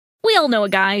all know a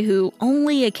guy who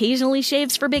only occasionally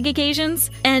shaves for big occasions,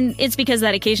 and it's because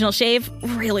that occasional shave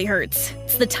really hurts.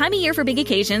 It's the time of year for big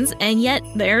occasions, and yet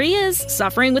there he is,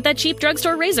 suffering with that cheap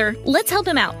drugstore razor. Let's help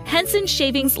him out. Henson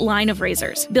Shaving's line of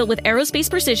razors, built with aerospace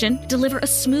precision, deliver a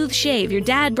smooth shave your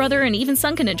dad, brother, and even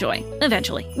son can enjoy,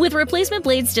 eventually. With replacement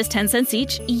blades just 10 cents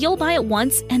each, you'll buy it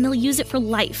once and they'll use it for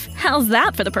life. How's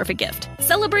that for the perfect gift?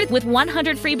 Celebrate with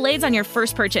 100 free blades on your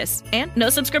first purchase, and no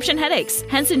subscription headaches.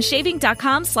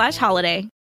 HensonShaving.com/holiday.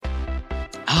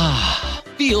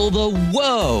 Feel the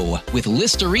whoa with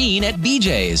Listerine at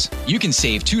BJ's. You can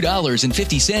save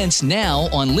 $2.50 now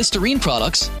on Listerine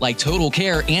products like Total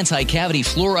Care Anti-Cavity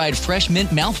Fluoride Fresh Mint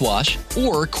Mouthwash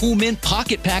or Cool Mint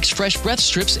Pocket Packs Fresh Breath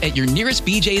Strips at your nearest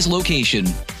BJ's location.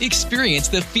 Experience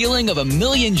the feeling of a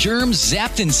million germs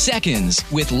zapped in seconds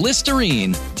with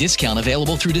Listerine. Discount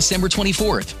available through December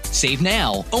 24th. Save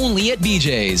now only at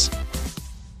BJ's.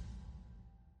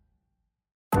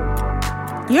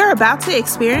 You're about to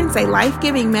experience a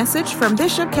life-giving message from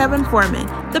Bishop Kevin Foreman,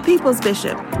 the People's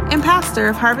Bishop and pastor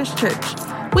of Harvest Church.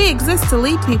 We exist to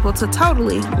lead people to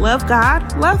totally love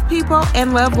God, love people,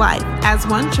 and love life as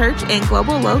one church in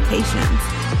global locations.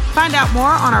 Find out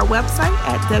more on our website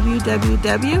at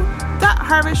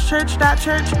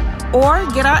www.harvestchurch.church or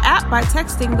get our app by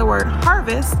texting the word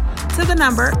HARVEST to the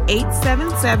number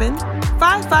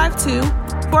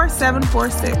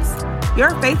 877-552-4746.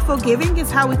 Your faithful giving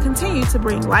is how we continue to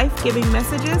bring life-giving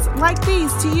messages like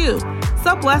these to you.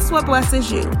 So bless what blesses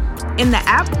you. In the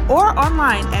app or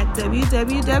online at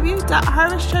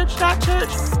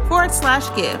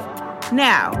www.harvestchurch.church/give.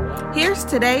 Now, here's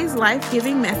today's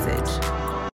life-giving message.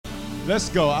 Let's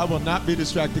go. I will not be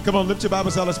distracted. Come on, lift your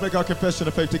Bibles out. Let's make our confession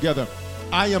of faith together.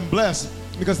 I am blessed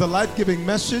because the life-giving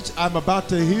message I'm about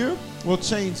to hear will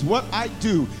change what I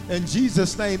do. In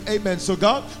Jesus' name, amen. So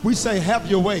God, we say have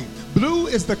your way. Blue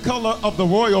is the color of the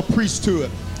royal priesthood.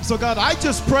 So God, I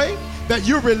just pray that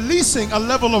you're releasing a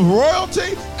level of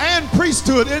royalty and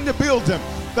priesthood in the building.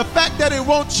 The fact that it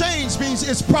won't change means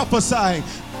it's prophesying.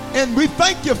 And we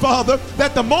thank you, Father,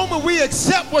 that the moment we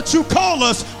accept what you call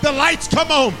us, the lights come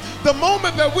on. The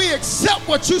moment that we accept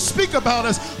what you speak about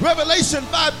us, Revelation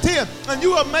 5:10, and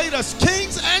you have made us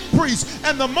kings and priests.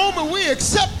 And the moment we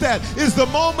accept that is the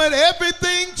moment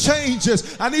everything changes.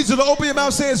 I need you to open your mouth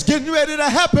and say it's getting ready to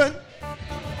happen.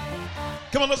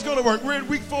 Come on, let's go to work. We're in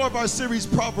week 4 of our series,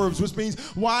 Proverbs, which means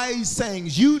wise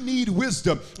sayings. You need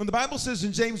wisdom. And the Bible says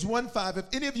in James 1:5, if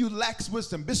any of you lacks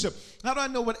wisdom, Bishop, how do I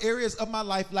know what areas of my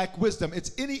life lack wisdom?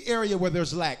 It's any area where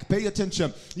there's lack. Pay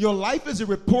attention. Your life is a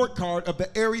report card of the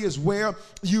areas where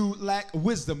you lack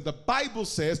wisdom. The Bible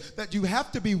says that you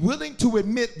have to be willing to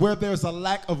admit where there's a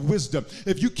lack of wisdom.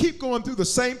 If you keep going through the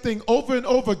same thing over and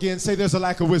over again, say there's a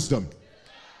lack of wisdom.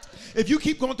 If you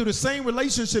keep going through the same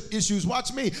relationship issues,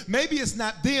 watch me. Maybe it's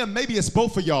not them, maybe it's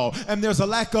both of y'all, and there's a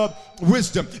lack of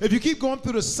wisdom. If you keep going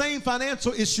through the same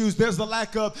financial issues, there's a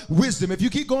lack of wisdom. If you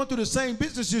keep going through the same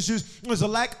business issues, there's a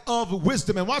lack of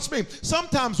wisdom. And watch me,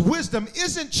 sometimes wisdom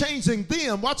isn't changing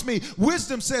them. Watch me,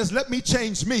 wisdom says, let me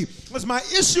change me. Because my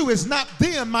issue is not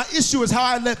them, my issue is how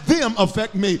I let them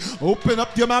affect me. Open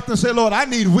up your mouth and say, Lord, I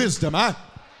need wisdom.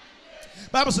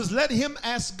 Bible says, let him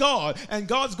ask God, and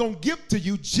God's going to give to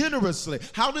you generously.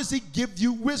 How does he give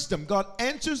you wisdom? God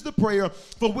answers the prayer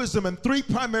for wisdom in 3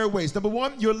 primary ways. Number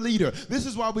 1, your leader. This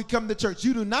is why we come to church.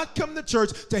 You do not come to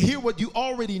church to hear what you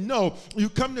already know. You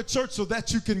come to church so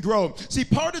that you can grow. See,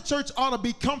 part of church ought to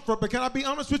be comfort, but can I be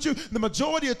honest with you? The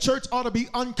majority of church ought to be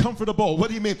uncomfortable. What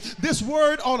do you mean? This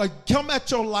word ought to come at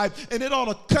your life, and it ought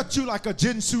to cut you like a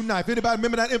Jinsu knife. Anybody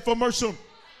remember that infomercial?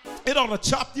 It ought to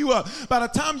chop you up. By the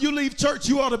time you leave church,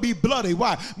 you ought to be bloody.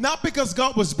 Why? Not because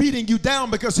God was beating you down,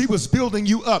 because he was building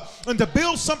you up. And to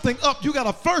build something up, you got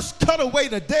to first cut away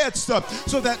the dead stuff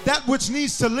so that that which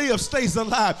needs to live stays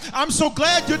alive. I'm so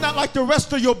glad you're not like the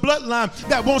rest of your bloodline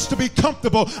that wants to be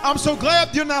comfortable. I'm so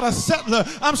glad you're not a settler.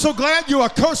 I'm so glad you're a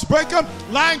curse breaker,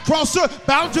 line crosser,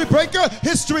 boundary breaker,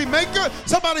 history maker.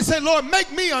 Somebody say, Lord,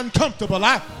 make me uncomfortable.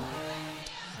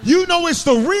 You know it's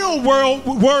the real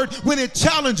word when it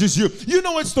challenges you. You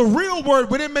know it's the real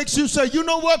word when it makes you say, you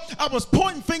know what? I was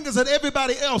pointing fingers at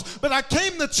everybody else, but I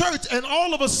came to church and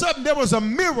all of a sudden there was a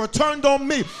mirror turned on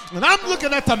me. And I'm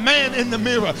looking at the man in the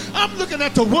mirror. I'm looking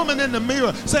at the woman in the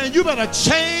mirror saying, you better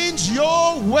change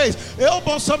your ways.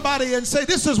 Elbow somebody and say,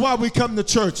 this is why we come to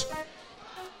church.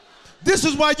 This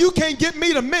is why you can't get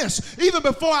me to miss. Even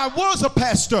before I was a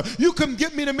pastor, you couldn't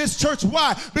get me to miss church.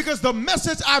 Why? Because the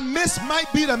message I miss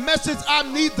might be the message I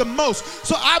need the most.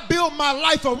 So I build my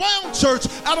life around church.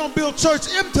 I don't build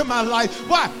church into my life.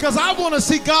 Why? Because I want to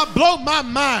see God blow my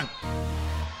mind.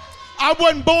 I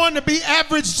wasn't born to be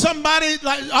average somebody.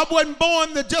 Like I wasn't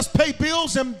born to just pay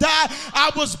bills and die.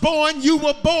 I was born, you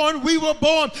were born, we were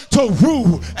born to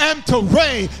rule and to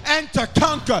reign and to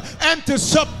conquer and to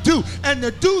subdue. And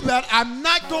to do that, I'm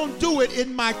not going to do it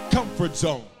in my comfort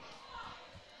zone.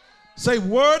 Say,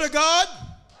 word of God,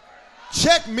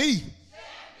 check me.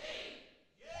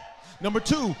 Number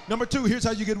two, here's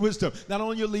how you get wisdom. Not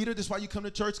only your leader, this is why you come to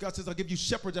church. God says, I'll give you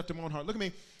shepherds after my own heart. Look at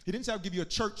me. He didn't say I'll give you a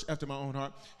church after my own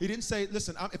heart. He didn't say,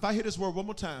 listen, if I hear this word one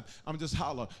more time, I'm just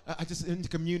holler. I just in the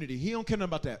community. He don't care nothing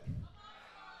about that.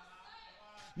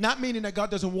 Not meaning that God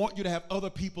doesn't want you to have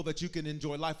other people that you can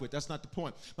enjoy life with. That's not the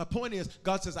point. My point is,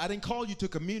 God says, I didn't call you to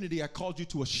community. I called you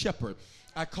to a shepherd.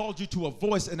 I called you to a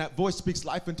voice, and that voice speaks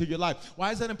life into your life.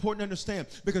 Why is that important to understand?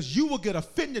 Because you will get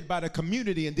offended by the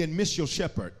community and then miss your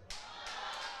shepherd.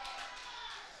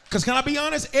 Because can I be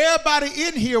honest? Everybody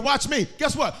in here, watch me.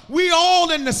 Guess what? We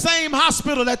all in the same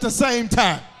hospital at the same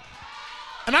time.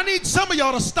 And I need some of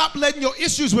y'all to stop letting your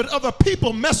issues with other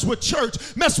people mess with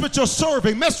church, mess with your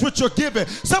serving, mess with your giving.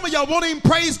 Some of y'all won't even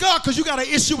praise God because you got an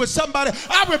issue with somebody.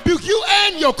 I rebuke you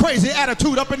and your crazy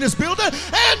attitude up in this building.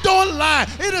 And don't lie.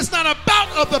 It is not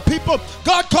about other people.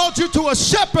 God called you to a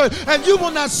shepherd, and you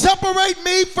will not separate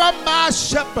me from my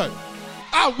shepherd.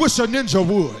 I wish a ninja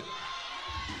would.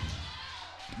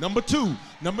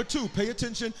 Number two, pay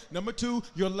attention. Number two,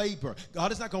 your labor.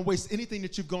 God is not going to waste anything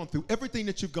that you've gone through. Everything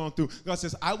that you've gone through, God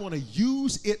says, I want to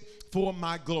use it for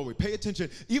my glory. Pay attention.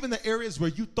 Even the areas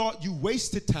where you thought you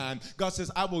wasted time, God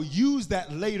says, I will use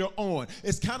that later on.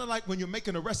 It's kind of like when you're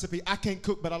making a recipe. I can't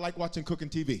cook, but I like watching cooking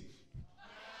TV.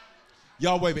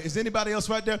 Y'all wait a minute. Is anybody else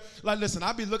right there? Like, listen,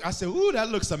 I say, ooh, that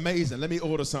looks amazing. Let me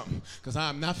order something because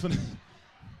I'm not finna.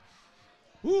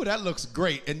 Ooh, that looks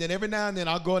great. And then every now and then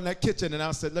I'll go in that kitchen and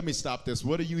I'll say, let me stop this.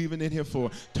 What are you even in here for?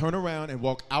 Turn around and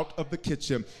walk out of the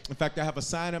kitchen. In fact, I have a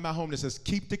sign in my home that says,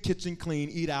 keep the kitchen clean,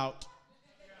 eat out.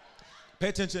 Pay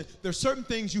attention. There's certain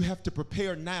things you have to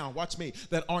prepare now, watch me,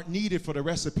 that aren't needed for the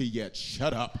recipe yet.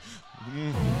 Shut up.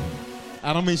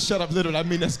 I don't mean shut up literally. I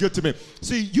mean that's good to me.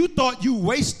 See, you thought you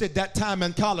wasted that time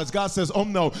in college. God says, oh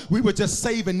no, we were just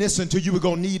saving this until you were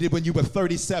going to need it when you were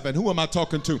 37. Who am I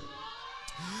talking to?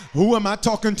 Who am I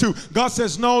talking to? God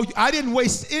says, no, I didn't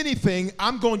waste anything.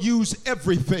 I'm going to use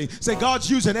everything. Say,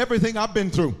 God's using everything I've been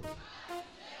through.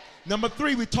 Number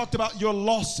three, we talked about your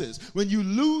losses. When you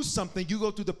lose something, you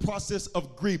go through the process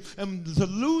of grief. And to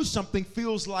lose something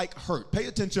feels like hurt. Pay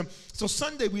attention. So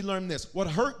Sunday we learned this. What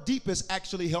hurt deepest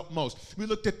actually helped most. We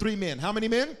looked at 3 men. How many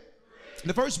men?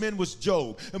 The first man was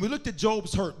Job, and we looked at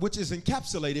Job's hurt, which is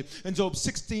encapsulated in Job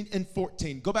 16 and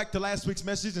 14. Go back to last week's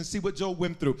message and see what Job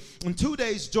went through. In 2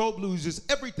 days, Job loses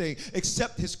everything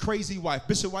except his crazy wife.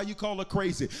 Bishop, why you call her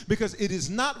crazy? Because it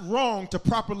is not wrong to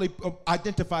properly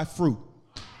identify fruit.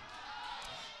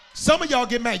 Some of y'all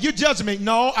get mad. You judge me.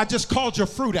 No, I just called your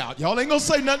fruit out. Y'all ain't gonna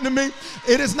say nothing to me.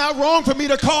 It is not wrong for me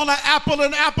to call an apple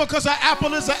because an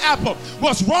apple is an apple.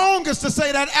 What's wrong is to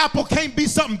say that apple can't be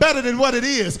something better than what it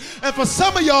is. And for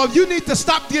some of y'all, you need to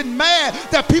stop getting mad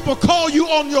that people call you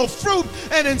on your fruit,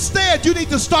 and instead you need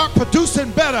to start producing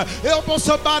better. Elbow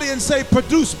somebody and say,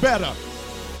 produce better.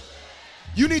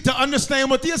 You need to understand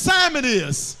what the assignment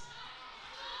is.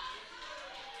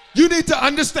 You need to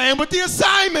understand what the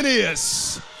assignment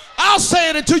is. I'll say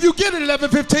it until you get it,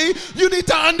 11:15. You need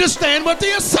to understand what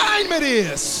the assignment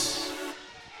is.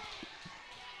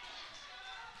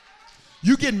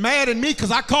 You get mad at me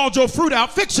because I called your fruit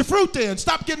out. Fix your fruit then.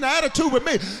 Stop getting the attitude with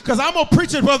me, because I'm going to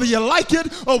preach it whether you like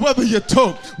it or whether you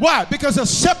don't. Why? Because a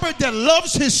shepherd that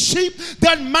loves his sheep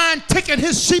doesn't mind taking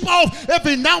his sheep off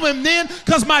every now and then,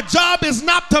 because my job is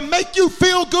not to make you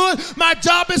feel good. My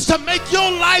job is to make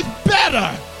your life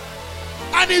better.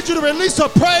 I need you to release a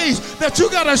praise that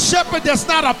you got a shepherd that's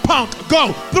not a punk.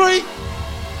 Go. 3,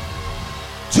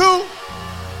 2,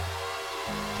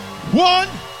 1.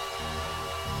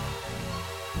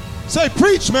 Say,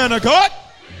 preach, man of God.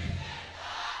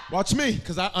 Watch me,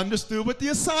 because I understood what the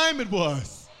assignment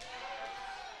was.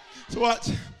 So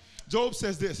watch. Job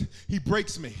says this. He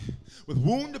breaks me with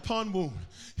wound upon wound.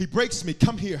 He breaks me.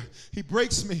 Come here. He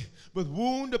breaks me with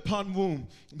wound upon wound.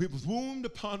 With wound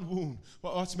upon wound.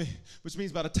 Well, watch me. Which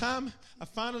means by the time I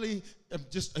finally am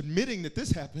just admitting that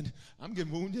this happened, I'm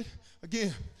getting wounded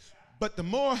again. But the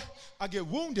more I get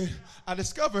wounded, I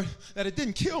discovered that it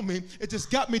didn't kill me. It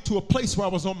just got me to a place where I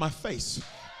was on my face.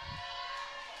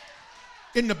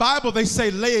 In the Bible, they say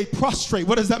lay prostrate.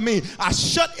 What does that mean? I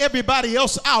shut everybody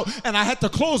else out, and I had to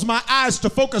close my eyes to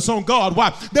focus on God.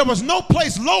 Why? There was no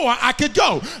place lower I could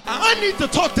go. I need to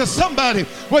talk to somebody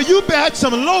where you've had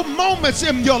some low moments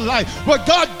in your life, where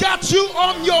God got you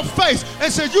on your face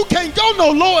and said, you can't go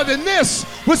no lower than this,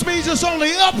 which means it's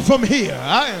only up from here.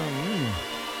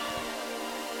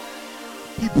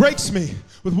 He breaks me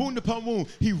with wound upon wound.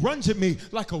 He runs at me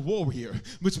like a warrior,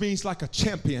 which means like a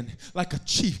champion, like a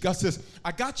chief. God says,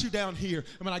 I got you down here.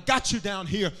 And when I got you down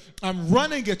here, I'm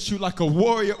running at you like a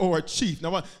warrior or a chief.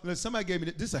 Now, somebody gave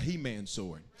me this is a He-Man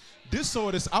sword. This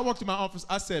sword is, I walked in my office,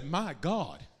 I said, my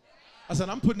God. I said,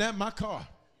 I'm putting that in my car.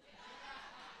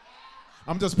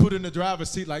 I'm just putting in the driver's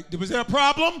seat like, was there a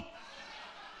problem?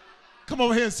 Come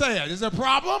over here and say it. Is there a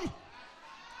problem?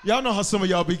 Y'all know how some of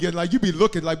y'all be getting, like, you be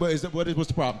looking like, what's the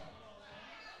problem?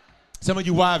 Some of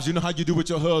you wives, you know how you do with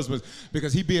your husbands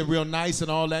because he being real nice and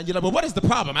all that. And you're like, but what is the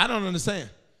problem? I don't understand.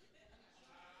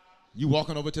 You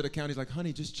walking over to the counter, he's like,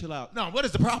 honey, just chill out. No, what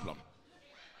is the problem?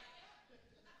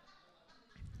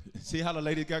 See how the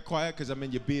lady got quiet? Because I'm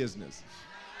in your business.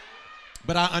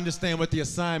 But I understand what the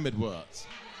assignment was.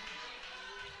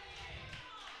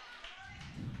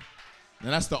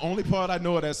 And that's the only part I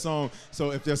know of that song.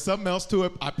 So if there's something else to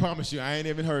it, I promise you, I ain't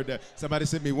even heard that. Somebody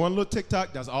sent me one little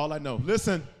TikTok. That's all I know.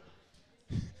 Listen.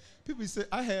 People say,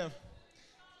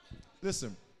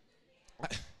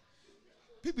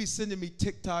 people be sending me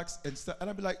TikToks and stuff, and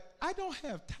I'll be like, I don't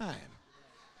have time.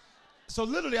 So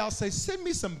literally I'll say, send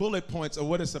me some bullet points of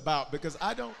what it's about because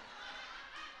I don't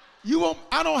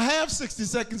have 60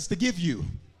 seconds to give you.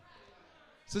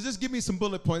 So just give me some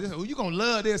bullet points. Oh, you're going to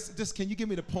love this. Just, can you give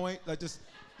me the point? Like just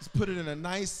put it in a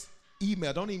nice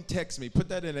email. Don't even text me. Put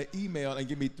that in an email and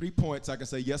give me 3 points. I can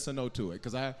say yes or no to it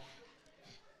because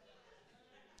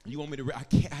you want me to,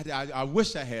 I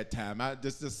wish I had time.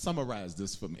 Just summarize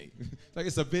this for me. Like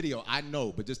it's a video, I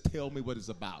know, but just tell me what it's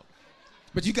about.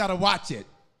 But you got to watch it.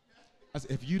 I said,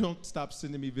 if you don't stop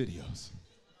sending me videos.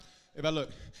 If I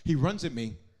look, he runs at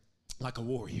me like a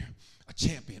warrior, a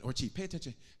champion, or a chief. Pay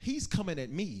attention. He's coming at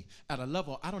me at a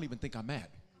level I don't even think I'm at.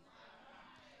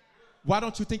 Why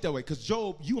don't you think that way? Because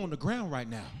Job, you on the ground right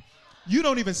now. You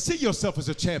don't even see yourself as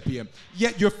a champion,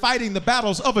 yet you're fighting the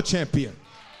battles of a champion.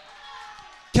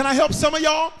 Can I help some of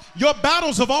y'all? Your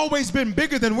battles have always been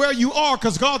bigger than where you are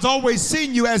because God's always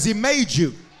seen you as he made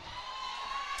you.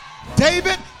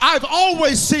 David, I've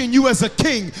always seen you as a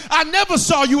king. I never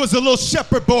saw you as a little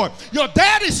shepherd boy. Your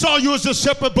daddy saw you as a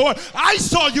shepherd boy. I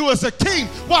saw you as a king.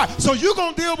 Why? So you're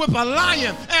going to deal with a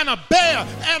lion and a bear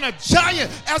and a giant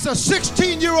as a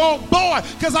 16-year-old boy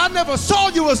because I never saw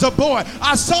you as a boy.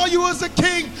 I saw you as a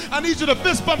king. I need you to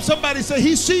fist bump somebody and say,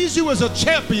 he sees you as a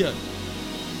champion.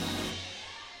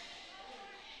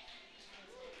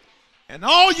 And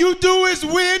all you do is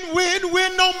win, win,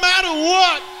 win no matter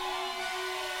what.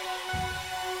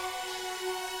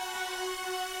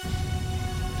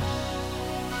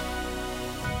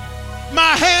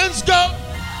 My hands go.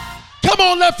 Come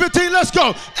on, left 15, let's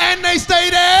go. And they stay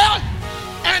there.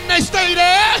 And they stay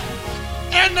there.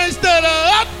 And they stay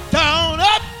there. Up, down,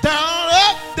 up, down,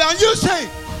 up, down. You say.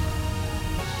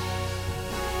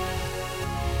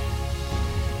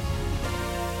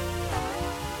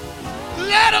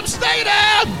 Let them stay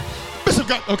there. Bishop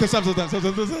got, okay, stop.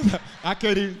 I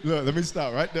can't even, look, let me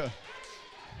stop right there.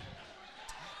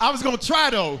 I was going to try,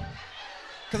 though,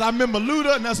 because I remember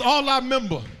Luda, and that's all I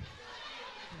remember.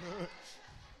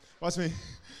 Watch me.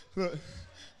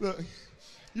 Look.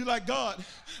 You like, God,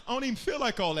 I don't even feel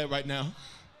like all that right now.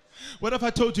 What if I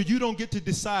told you you don't get to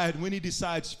decide when he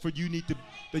decides that you need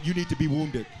to be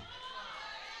wounded?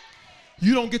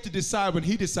 You don't get to decide when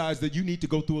he decides that you need to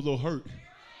go through a little hurt.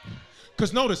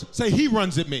 Because notice, say he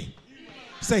runs at me.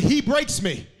 Say he breaks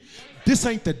me. This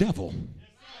ain't the devil.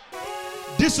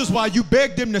 This is why you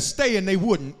begged them to stay and they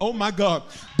wouldn't. Oh my God.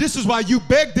 This is why you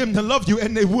begged them to love you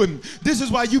and they wouldn't. This is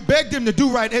why you begged them to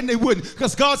do right and they wouldn't.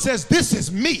 Because God says, this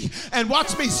is me. And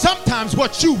watch me, sometimes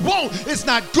what you want is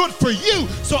not good for you.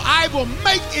 So I will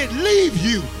make it leave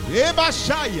you.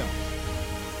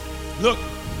 Look,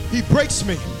 he breaks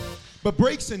me. But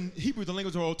breaks in Hebrew, the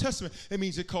language of the Old Testament, it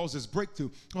means it causes breakthrough,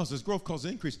 causes growth,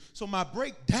 causes increase. So my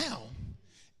breakdown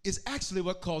is actually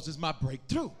what causes my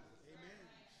breakthrough. Amen.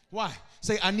 Why?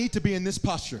 Say, I need to be in this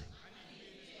posture.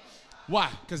 Why?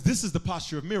 Because this is the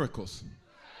posture of miracles.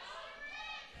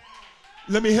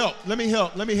 Let me help. Let me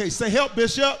hear you. Say, help,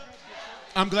 Bishop.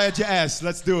 I'm glad you asked.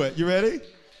 Let's do it. You ready?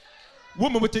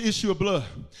 Woman with the issue of blood.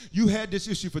 You had this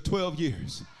issue for 12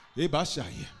 years.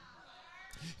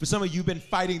 For some of you, you've been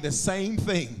fighting the same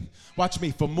thing Watch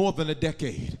me, for more than a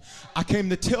decade. I came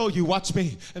to tell you, watch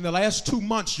me, in the last 2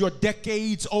 months, your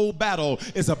decades-old battle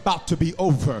is about to be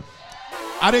over.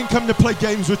 I didn't come to play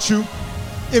games with you.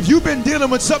 If you've been dealing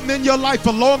with something in your life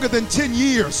for longer than 10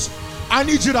 years, I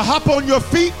need you to hop on your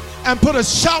feet and put a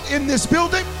shout in this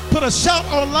building, put a shout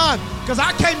online, because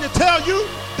I came to tell you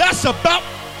that's about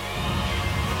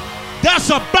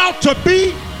to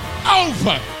be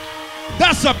over.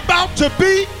 That's about to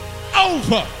be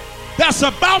over. That's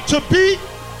about to be.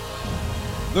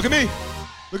 Look at me.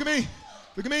 Look at me.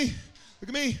 Look at me. Look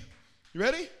at me. You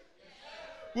ready?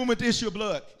 Woman with the issue of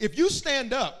blood. If you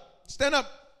stand up, stand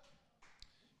up.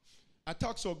 I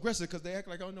talk so aggressive because they act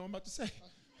like I don't know what I'm about to say.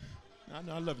 I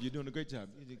know, I love you. You're doing a great job.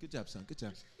 You did a good job, son. Good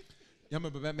job. Y'all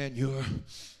remember Batman? You're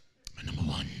number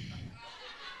one.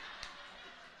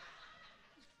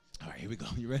 All right, here we go.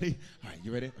 You ready? All right,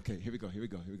 you ready? Okay, here we go, here we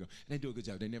go, here we go. And they do a good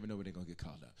job. They never know when they're going to get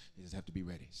called up. They just have to be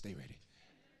ready. Stay ready.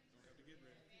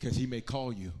 Because he may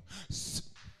call you.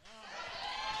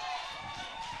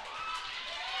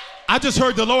 I just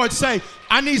heard the Lord say,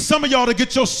 I need some of y'all to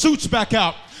get your suits back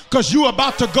out because you're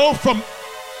about to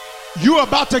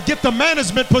get the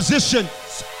management position.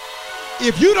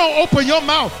 If you don't open your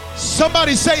mouth,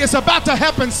 somebody say it's about to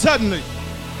happen suddenly.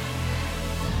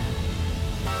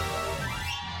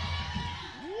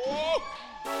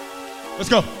 Let's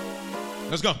go.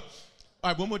 Let's go. All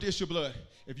right, one more issue of blood.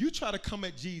 If you try to come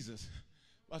at Jesus,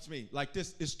 watch me, like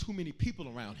this, it's too many people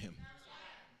around him.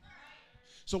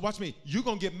 So watch me, you're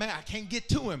going to get mad. I can't get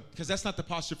to him because that's not the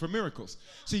posture for miracles.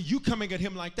 See, you coming at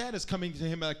him like that is coming to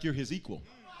him like you're his equal.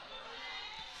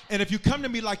 And if you come to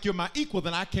me like you're my equal,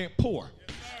 then I can't pour.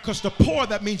 Because to pour,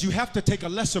 that means you have to take a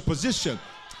lesser position.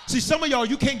 See, some of y'all,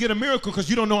 you can't get a miracle because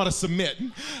you don't know how to submit.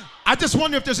 I just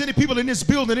wonder if there's any people in this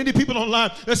building, any people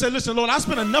online that say, listen, Lord, I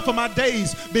spent enough of my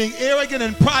days being arrogant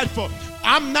and prideful.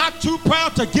 I'm not too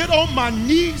proud to get on my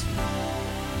knees.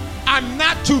 I'm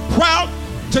not too proud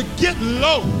to get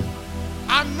low.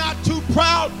 I'm not too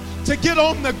proud to get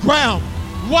on the ground.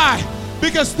 Why?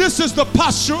 Because this is the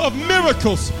posture of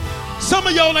miracles. Some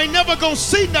of y'all ain't never gonna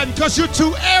see nothing because you're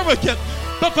too arrogant.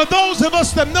 But for those of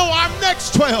us that know our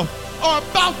next 12 are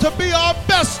about to be our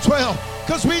best 12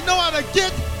 because we know how to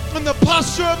get in the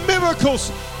posture of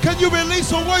miracles. Can you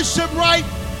release a worship right?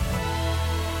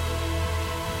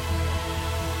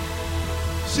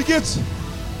 She gets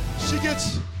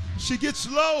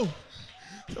low.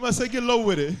 Somebody say get low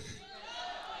with it.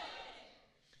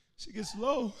 She gets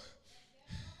low.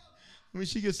 When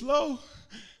she gets low,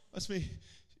 that's me.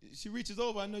 She reaches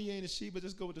over. I know you ain't a she, but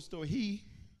just go with the story. He.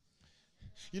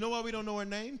 You know why we don't know her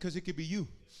name? Because it could be you.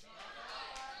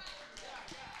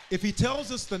 If he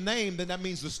tells us the name, then that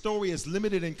means the story is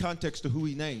limited in context to who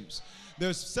he names.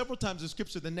 There's several times in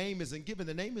Scripture the name isn't given.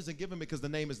 The name isn't given because the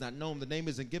name is not known. The name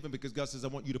isn't given because God says, I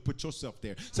want you to put yourself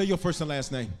there. Say your first and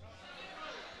last name.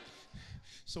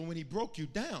 So when he broke you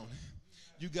down,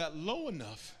 you got low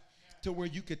enough to where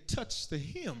you could touch the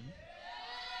hem.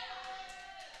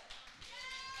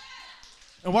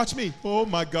 And watch me. Oh,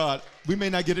 my God. We may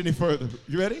not get any further.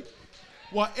 You ready?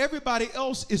 While everybody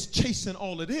else is chasing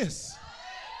all of this,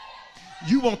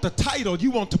 you want the title,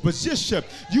 you want the position,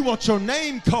 you want your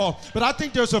name called. But I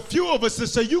think there's a few of us that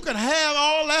say you can have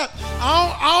all that.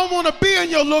 I don't want to be in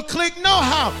your little clique. No,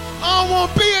 how? I don't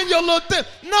want to be in your little thing.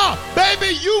 No,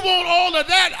 baby, you want all of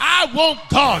that. I want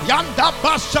God.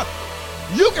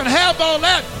 You can have all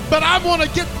that, but I want to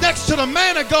get next to the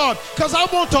man of God because I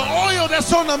want the oil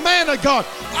that's on the man of God.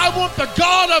 I want the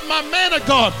God of my man of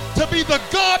God to be the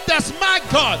God that's my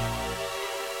God.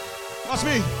 Watch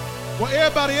me. While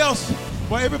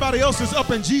everybody else is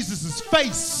up in Jesus'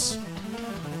 face,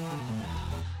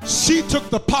 she took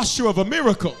the posture of a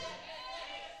miracle.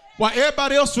 While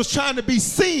everybody else was trying to be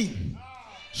seen,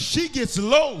 she gets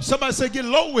low. Somebody say get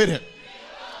low with it.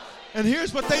 And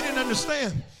here's what they didn't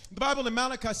understand. The Bible in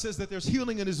Malachi says that there's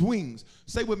healing in his wings.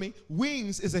 Say with me,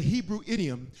 wings is a Hebrew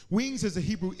idiom. Wings is a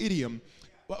Hebrew idiom.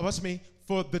 What's me?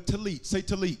 For the talit. Say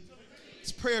talit.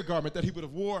 It's a prayer garment that he would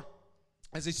have wore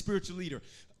as a spiritual leader.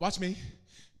 Watch me.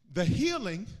 The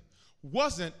healing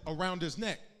wasn't around his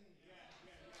neck.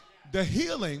 The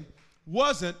healing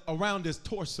wasn't around his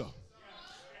torso.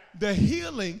 The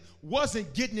healing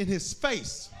wasn't getting in his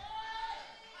face.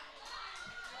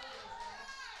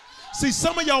 See,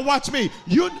 some of y'all watch me.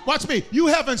 You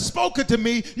haven't spoken to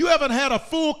me. You haven't had a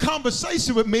full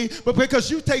conversation with me. But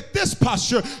because you take this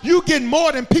posture, you get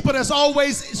more than people that's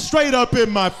always straight up in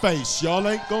my face. Y'all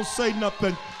ain't gonna say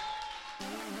nothing.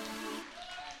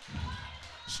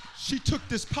 She took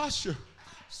this posture,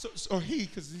 or he,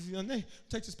 because he's your name,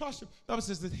 takes this posture. The Bible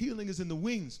says that healing is in the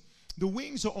wings. The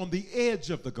wings are on the edge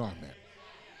of the garment.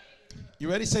 You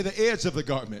ready? Say the edge of the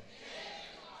garment.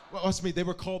 Well, watch me. They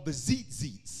were called the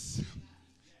zeets.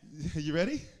 You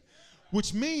ready?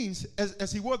 Which means,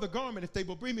 as he wore the garment, if they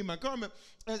will bring me my garment,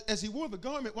 as he wore the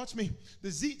garment, watch me, the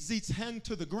zeets hang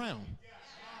to the ground.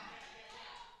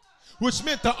 Which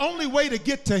meant the only way to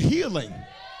get to healing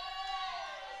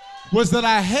was that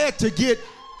I had to get.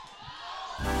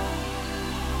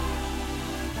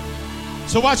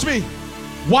 So watch me.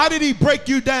 Why did he break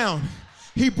you down?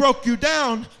 He broke you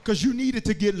down because you needed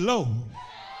to get low.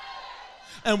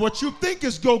 And what you think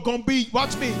is going to be,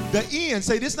 watch me, the end.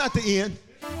 Say, this is not the end.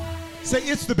 Say,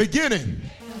 it's the beginning.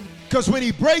 Because when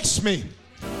he breaks me,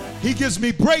 he gives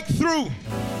me breakthrough.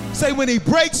 Say, when he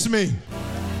breaks me,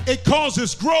 it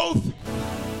causes growth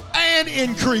and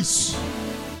increase.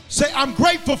 Say, I'm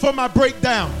grateful for my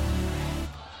breakdown.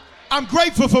 I'm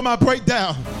grateful for my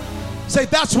breakdown. Say,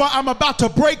 that's why I'm about to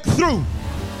break through.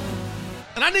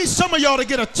 And I need some of y'all to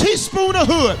get a teaspoon of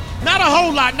hood. Not a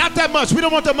whole lot, not that much. We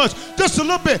don't want that much. Just a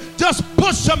little bit. Just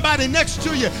push somebody next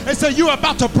to you and say, you're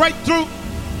about to break through.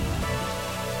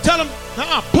 Tell them,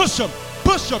 push them,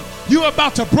 push them. You're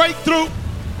about to break through.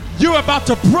 You're about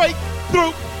to break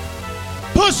through.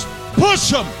 Push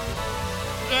them.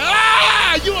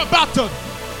 You're about to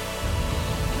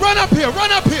run up here,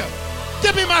 run up here.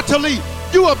 Give me my tallit.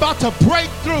 You're about to break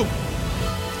through.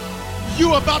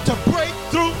 You're about to break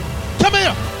through. Come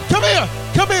here, come here,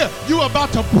 come here. You're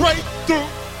about to break through.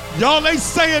 Y'all ain't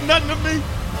saying nothing to me.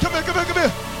 Come here, come here, come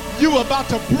here. You're about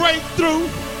to break through.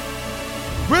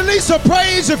 Release a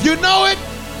praise if you know it.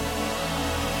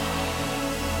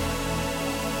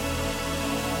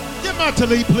 Get my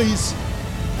tallit, please.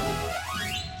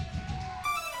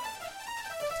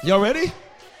 Y'all ready?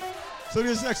 So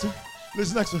this next one.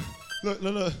 This next one.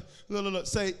 Look.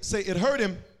 Say it hurt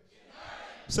him.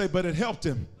 Say, but it helped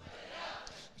him.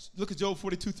 Look at Job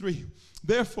 42:3.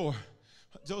 Therefore,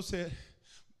 Job said,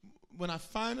 when I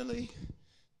finally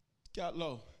got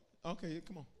low. Okay,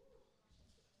 come on.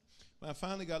 When I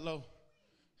finally got low,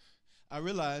 I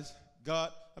realized,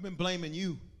 God, I've been blaming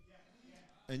you,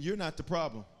 and you're not the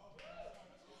problem.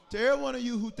 To every one of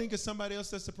you who think it's somebody else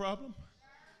that's the problem,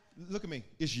 look at me,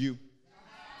 it's you.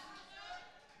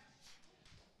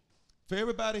 For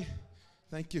everybody,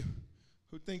 thank you,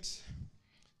 who thinks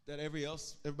that everybody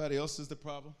else is the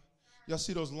problem. Y'all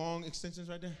see those long extensions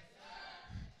right there?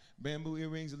 Bamboo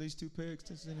earrings, at least 2 pair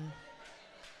extensions in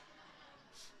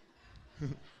there.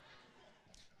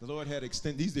 The Lord had these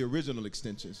are the original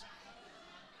extensions.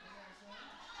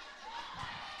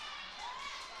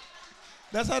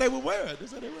 That's how they would wear it.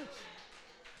 That's how they wear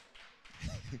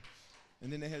it.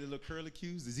 And then they had the little curly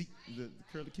cues, the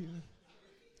curly cues.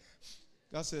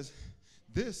 God says,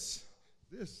 this,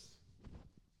 if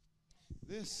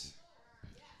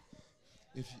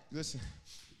you, listen,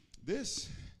 this,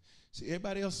 see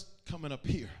everybody else coming up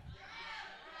here.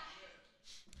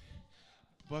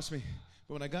 Watch me.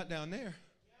 But when I got down there,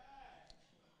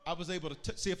 I was able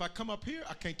to see if I come up here,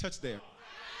 I can't touch there.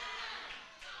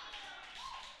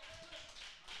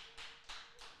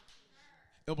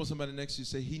 Elbow somebody next to you,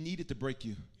 say, he needed to break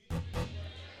you.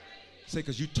 Say,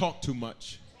 because you talk too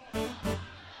much.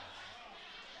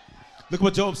 Look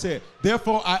what Job said.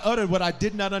 Therefore, I uttered what I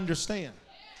did not understand.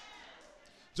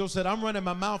 Job said, I'm running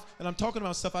my mouth and I'm talking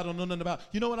about stuff I don't know nothing about.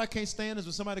 You know what I can't stand is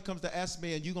when somebody comes to ask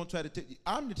me and you're going to try to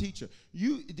I'm the teacher.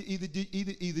 You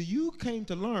either you came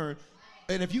to learn,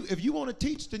 and if you want to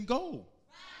teach, then go.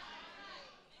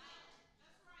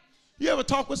 You ever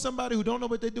talk with somebody who don't know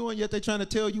what they're doing, yet they're trying to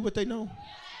tell you what they know?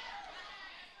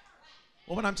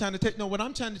 Well, what I'm trying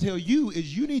to tell you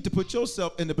is you need to put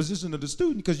yourself in the position of the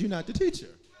student because you're not the teacher.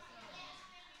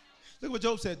 Look what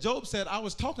Job said. Job said, I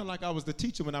was talking like I was the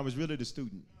teacher when I was really the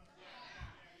student.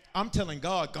 I'm telling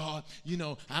God, I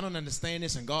don't understand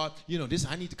this, and God, this,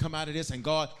 I need to come out of this, and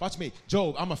God, watch me.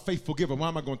 Job, I'm a faithful giver. Why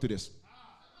am I going through this?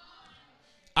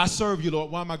 I serve you,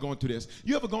 Lord. Why am I going through this?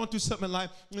 You ever gone through something in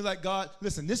life, you're like, God,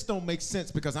 listen, this don't make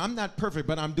sense because I'm not perfect,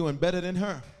 but I'm doing better than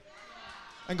her.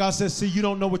 And God says, see, you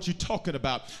don't know what you're talking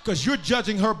about because you're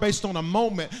judging her based on a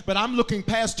moment, but I'm looking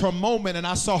past her moment and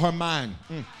I saw her mind.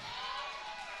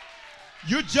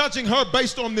 You're judging her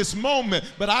based on this moment,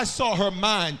 but I saw her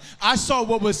mind. I saw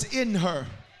what was in her.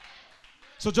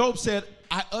 So Job said,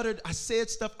 I said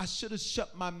stuff, I should have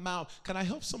shut my mouth. Can I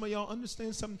help some of y'all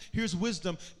understand something? Here's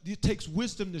wisdom. It takes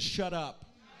wisdom to shut up.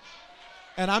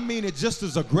 And I mean it just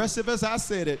as aggressive as I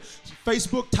said it.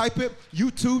 Facebook, type it.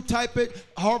 YouTube, type it.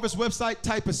 Harvest website,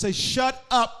 type it. Say, shut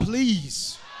up,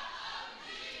 please.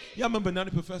 Y'all remember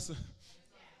Nutty Professor?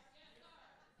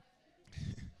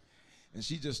 And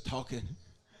she just talking.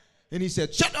 And he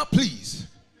said, shut up, please.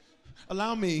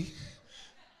 Allow me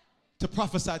to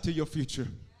prophesy to your future.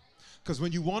 Because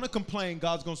when you want to complain,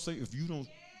 God's going to say, if you don't,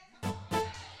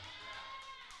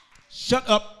 shut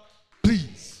up,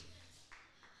 please.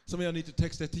 Some of y'all need to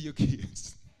text that to your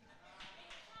kids.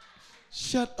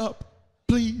 Shut up,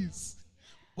 please.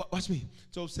 Watch me.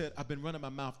 Job said, I've been running my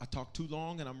mouth. I talk too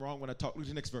long, and I'm wrong when I talk. Look at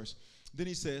the next verse. Then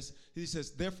he says,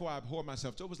 therefore I abhor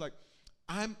myself. Job was like,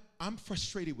 I'm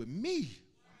frustrated with me.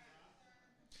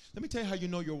 Let me tell you how you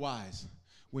know you're wise.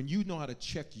 When you know how to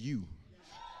check you.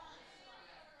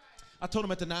 I told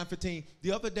him at the 9:15,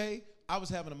 the other day, I was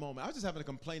having a moment. I was just having a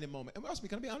complaining moment. And ask me,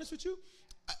 can I be honest with you?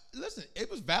 Listen, it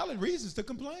was valid reasons to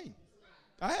complain.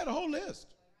 I had a whole list.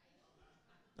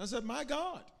 I said, my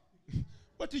God,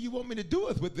 what do you want me to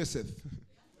do with this?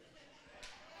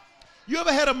 You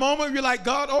ever had a moment where you're like,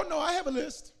 God, oh no, I have a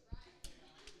list.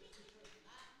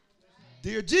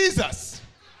 Dear Jesus,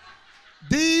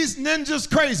 these ninjas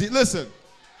crazy. Listen.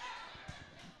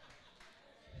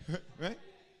 Right?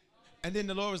 And then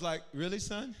the Lord was like, really,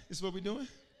 son? This is what we're doing?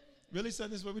 Really, son?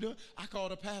 This is what we're doing? I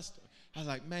called a pastor. I was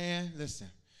like, man, listen.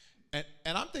 And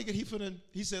I'm thinking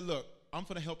he said, look, I'm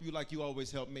going to help you like you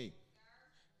always help me.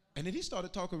 And then he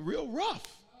started talking real rough.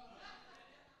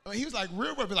 I mean, he was like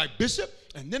real rough, like bishop,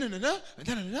 and da-da-da-da, and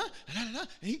da-da-da-da, and da-da-da.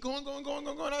 And he going.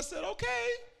 I said, okay.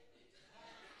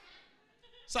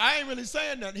 So I ain't really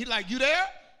saying nothing. He like, you there?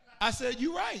 I said,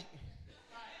 you right.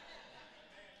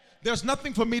 There's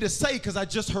nothing for me to say because I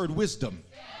just heard wisdom.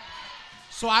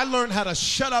 So I learned how to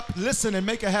shut up, listen, and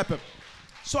make it happen.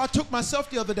 So I took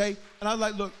myself the other day, and I was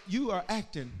like, look, you are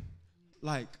acting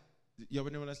like, you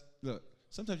ever know when look,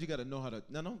 sometimes you got to know how to,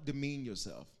 now don't demean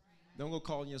yourself. Don't go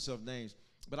calling yourself names.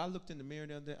 But I looked in the mirror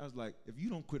the other day, I was like, if you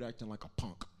don't quit acting like a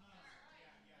punk.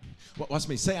 Watch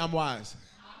me, say I'm wise.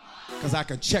 Because I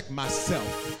can check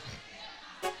myself.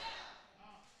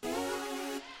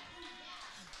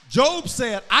 Job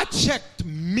said, I checked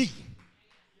me.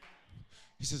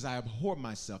 He says, I abhor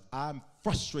myself. I'm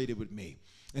frustrated with me.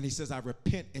 And he says, I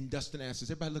repent in dust and ashes.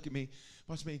 Everybody look at me.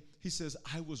 Watch me. He says,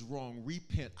 I was wrong.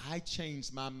 Repent. I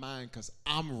changed my mind because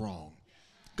I'm wrong.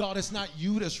 God, it's not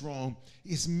you that's wrong.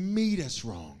 It's me that's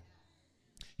wrong.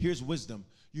 Here's wisdom.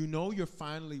 You know you're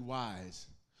finally wise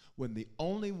when the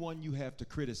only one you have to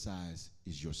criticize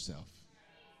is yourself.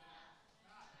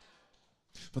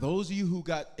 For those of you who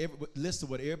got every list of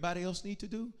what everybody else need to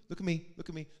do, look at me.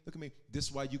 This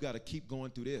is why you got to keep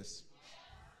going through this.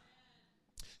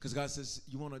 Because God says,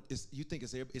 you think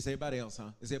it's everybody else, huh?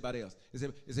 It's everybody else. It's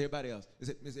everybody else.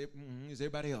 It's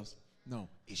everybody else. No,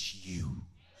 it's you.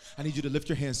 I need you to lift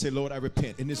your hand and say, Lord, I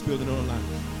repent in this building online.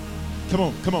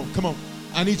 Come on.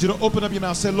 I need you to open up your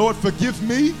mouth. Say, Lord, forgive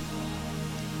me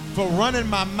for running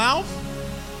my mouth.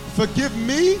 Forgive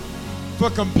me for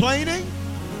complaining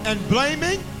and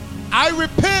blaming. I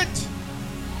repent.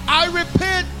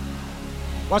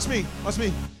 Watch me.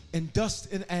 In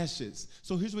dust and ashes.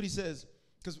 So here's what he says.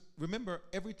 Because remember,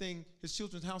 everything, his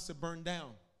children's house had burned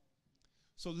down.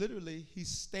 So literally, he's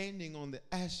standing on the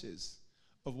ashes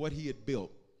of what he had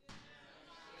built.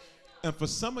 And for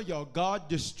some of y'all, God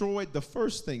destroyed the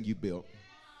first thing you built.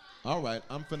 All right,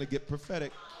 I'm going to get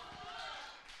prophetic.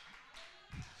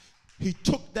 He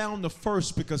took down the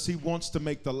first because he wants to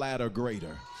make the latter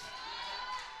greater.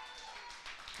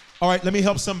 All right, let me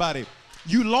help somebody.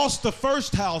 You lost the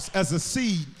first house as a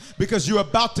seed because you're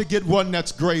about to get one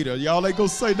that's greater. Y'all ain't gonna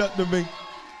say nothing to me.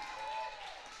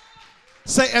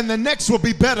 Say, and the next will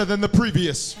be better than the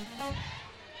previous.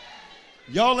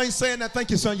 Y'all ain't saying that.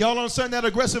 Thank you, son. Y'all aren't saying that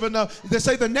aggressive enough. They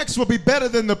say the next will be better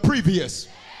than the previous.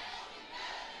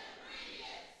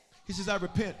 He says, I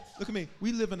repent. Look at me.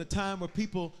 We live in a time where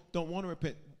people don't want to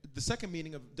repent. The second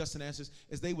meaning of dust and ashes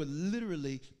is they would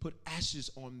literally put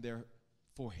ashes on their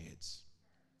foreheads.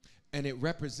 And it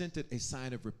represented a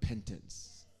sign of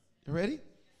repentance. You ready?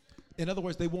 In other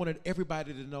words, they wanted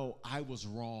everybody to know I was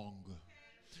wrong.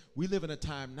 We live in a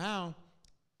time now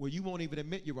where you won't even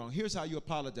admit you're wrong. Here's how you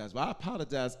apologize. Well, I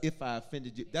apologize if I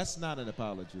offended you. That's not an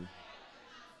apology.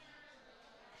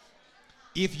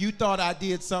 If you thought I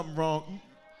did something wrong,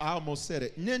 I almost said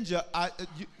it. Ninja,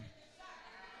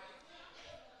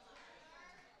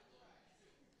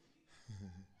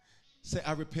 say,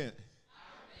 I repent.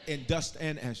 In dust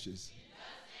and ashes.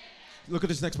 Look at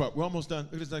this next part. We're almost done.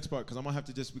 Look at this next part because we're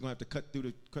gonna have to cut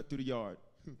through the yard.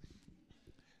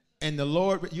 And the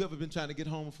Lord, you ever been trying to get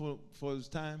home for this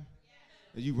time?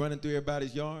 Are you running through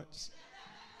everybody's yards?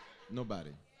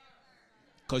 Nobody.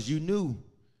 Because you knew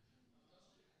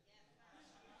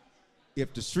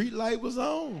if the street light was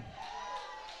on,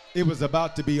 it was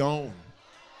about to be on.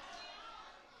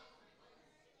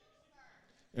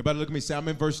 Everybody look at me. Say, I'm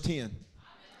in verse 10.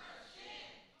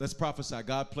 Let's prophesy.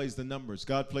 God plays the numbers.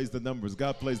 God plays the numbers.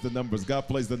 God plays the numbers. God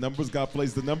plays the numbers. God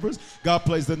plays the numbers. God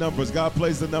plays the numbers. God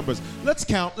plays the numbers. Let's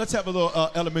count. Let's have a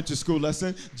little elementary school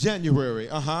lesson. January.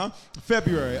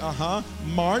 February.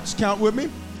 March. Count with me.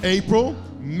 April,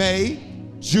 May,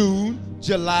 June,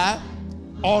 July,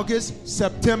 August,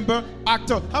 September,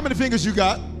 October. How many fingers you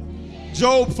got?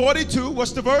 Job 42.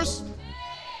 What's the verse?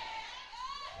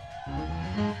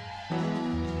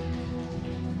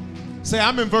 Say,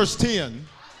 I'm in verse 10.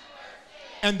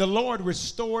 And the Lord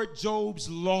restored Job's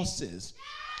losses.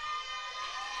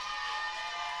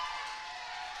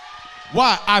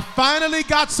 Why? I finally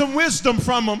got some wisdom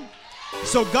from him.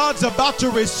 So God's about to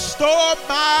restore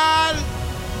my...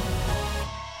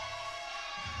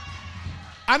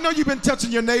 I know you've been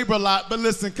touching your neighbor a lot, but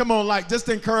listen, come on, just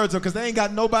encourage them, because they ain't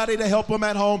got nobody to help them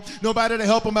at home, nobody to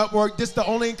help them at work. This is the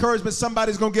only encouragement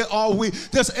somebody's going to get all week.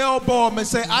 Just elbow them and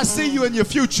say, I see you in your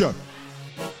future.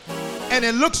 And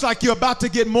it looks like you're about to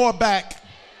get more back.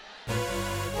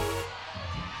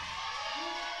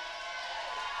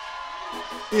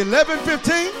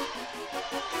 $11.15.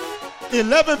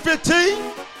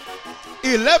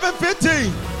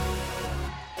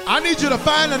 I need you to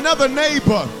find another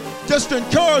neighbor. Just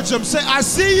encourage them. Say, I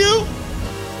see you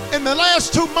in the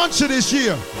last 2 months of this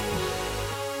year.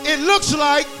 It looks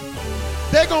like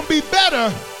they're going to be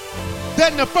better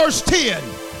than the first 10.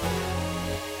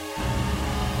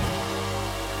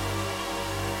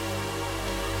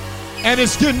 And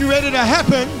it's getting ready to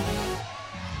happen.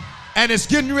 And it's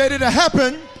getting ready to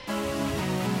happen.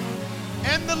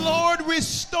 And the Lord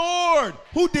restored.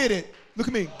 Who did it? Look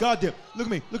at me. God did. Look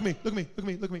at me. Look at me. Look at me. Look at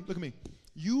me. Look at me. Look at me.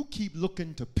 You keep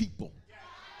looking to people.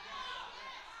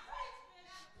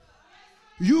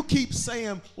 You keep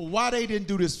saying, well, why they didn't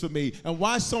do this for me, and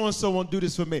why so-and-so won't do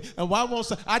this for me, and why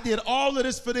won't I did all of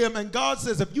this for them. And God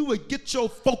says, if you would get your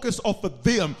focus off of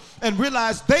them and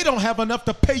realize they don't have enough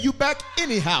to pay you back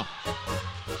anyhow.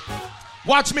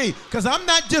 Watch me, because I'm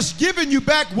not just giving you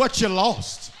back what you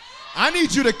lost. I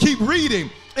need you to keep reading.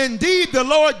 Indeed, the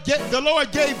Lord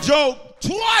gave Job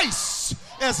twice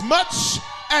as much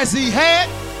as he had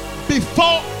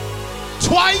before.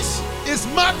 Twice as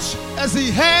much as he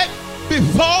had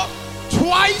before.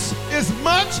 Twice as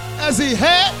much as he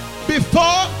had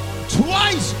before.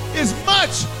 Twice as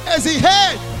much as he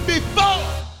had before.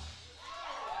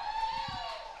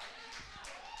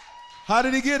 How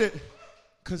did he get it?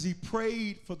 Because he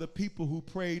prayed for the people who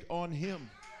prayed on him.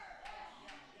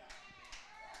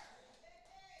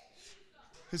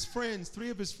 His friends, 3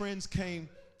 of his friends came,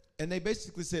 and they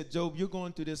basically said, Job, you're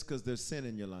going through this because there's sin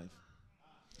in your life.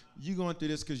 You're going through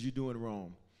this because you're doing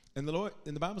wrong. And the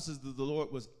Bible says that the Lord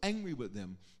was angry with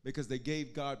them because they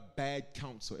gave God bad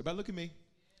counsel. Everybody look at me.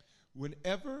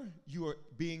 Whenever you are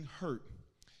being hurt,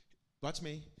 watch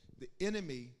me, the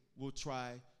enemy will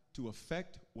try to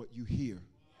affect what you hear.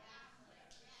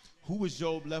 Who was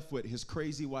Job left with? His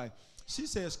crazy wife. She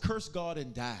says, curse God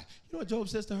and die. You know what Job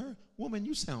says to her? Woman,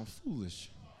 you sound foolish.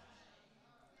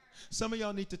 Some of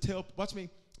y'all need to tell, watch me,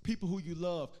 people who you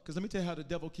love, because let me tell you how the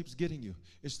devil keeps getting you.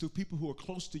 It's through people who are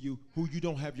close to you who you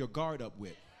don't have your guard up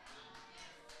with.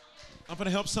 I'm going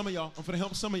to help some of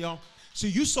y'all. See,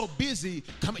 you so busy,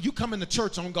 you come into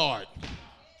church on guard.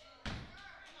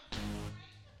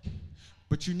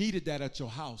 But you needed that at your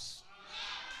house.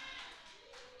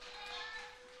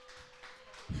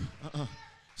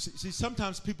 See,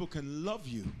 sometimes people can love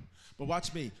you, but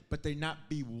watch me, but they not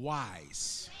be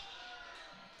wise.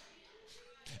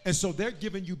 And so they're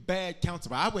giving you bad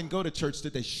counsel. I wouldn't go to church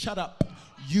today. Shut up.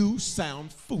 You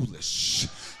sound foolish.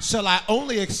 Shall I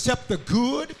only accept the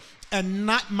good and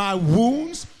not my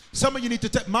wounds? Some of you need to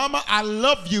tell, Mama, I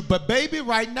love you, but baby,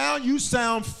 right now you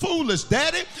sound foolish.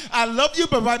 Daddy, I love you,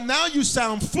 but right now you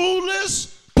sound foolish.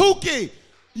 Pookie,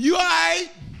 you all right?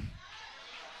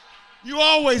 You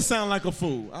always sound like a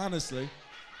fool, honestly.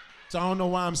 So I don't know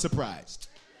why I'm surprised.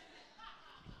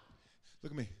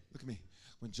 Look at me.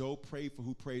 When Job prayed for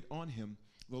who prayed on him,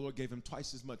 the Lord gave him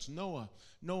twice as much. Noah,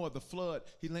 the flood,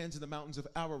 he lands in the mountains of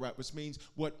Ararat, which means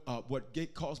what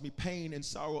caused me pain and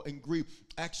sorrow and grief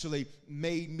actually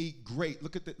made me great.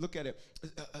 Look at it.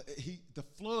 The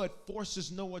flood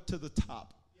forces Noah to the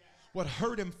top. What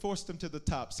hurt him forced him to the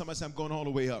top. Somebody say, I'm going all the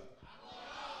way up.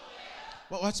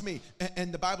 Well, watch me.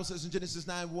 And the Bible says in Genesis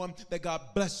 9:1 that God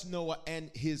blessed Noah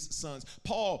and his sons.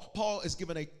 Paul is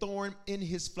given a thorn in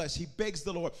his flesh. He begs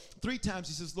the Lord 3 times.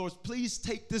 He says, Lord, please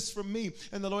take this from me.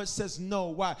 And the Lord says, no.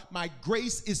 Why? My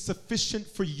grace is sufficient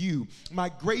for you. My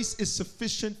grace is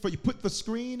sufficient for you. Put the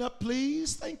screen up,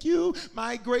 please. Thank you.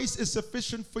 My grace is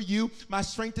sufficient for you. My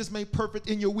strength is made perfect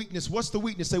in your weakness. What's the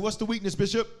weakness? Say, what's the weakness,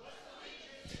 Bishop?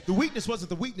 The weakness wasn't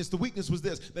the weakness. The weakness was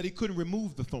this, that he couldn't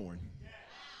remove the thorn.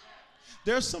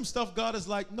 There's some stuff God is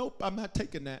like, nope, I'm not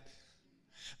taking that.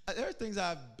 There are things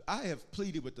I have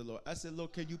pleaded with the Lord. I said,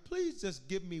 Lord, can you please just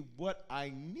give me what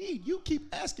I need? You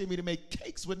keep asking me to make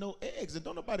cakes with no eggs, and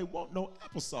don't nobody want no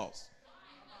applesauce.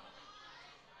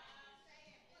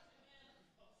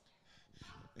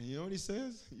 And you know what he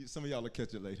says? Some of y'all will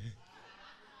catch it later.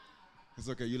 It's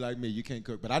okay, you like me, you can't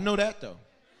cook. But I know that, though.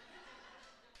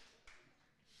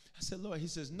 I said, Lord, he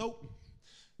says, nope.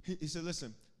 He said,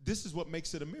 listen, this is what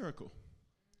makes it a miracle.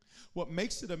 What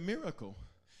makes it a miracle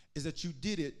is that you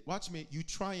did it, watch me, you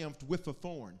triumphed with a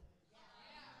thorn.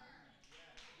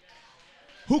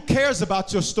 Who cares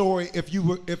about your story if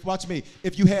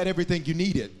you had everything you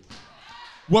needed?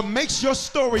 What makes your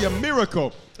story a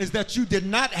miracle is that you did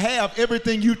not have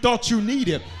everything you thought you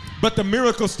needed, but the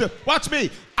miracle still. Watch me.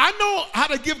 I know how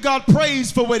to give God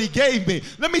praise for what he gave me.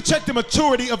 Let me check the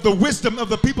maturity of the wisdom of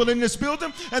the people in this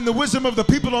building and the wisdom of the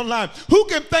people online. Who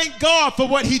can thank God for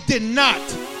what he did not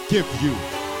give you?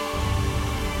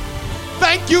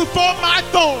 Thank you for my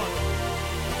thorn.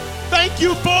 Thank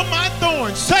you for my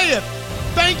thorn. Say it.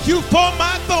 Thank you for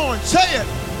my thorn. Say it.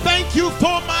 Thank you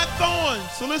for my thorn.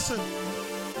 So listen.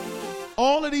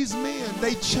 All of these men,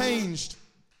 they changed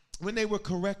when they were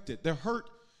corrected. Their hurt,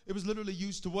 it was literally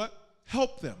used to what?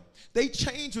 Help them. They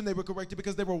changed when they were corrected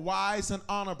because they were wise and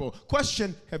honorable.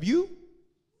 Question, have you?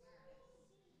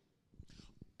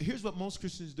 Here's what most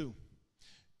Christians do.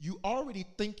 You already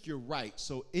think you're right,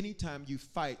 so anytime you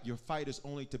fight, your fight is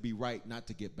only to be right, not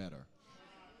to get better.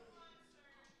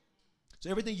 So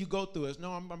everything you go through is,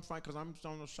 no, I'm fine because I'm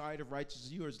on the side of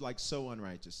righteousness. You are like so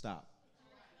unrighteous. Stop.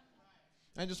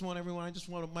 I just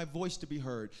want my voice to be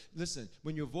heard. Listen,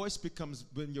 when your voice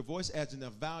adds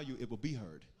enough value, it will be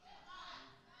heard.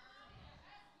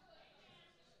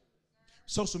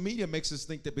 Social media makes us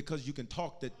think that because you can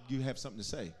talk that you have something to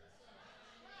say.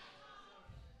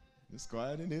 It's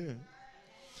quiet in here.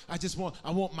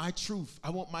 I want my truth.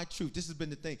 I want my truth. This has been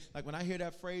the thing. Like when I hear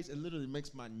that phrase, it literally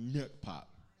makes my neck pop.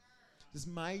 This is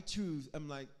my truth. I'm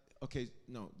like, okay,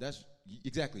 no, that's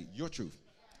exactly your truth.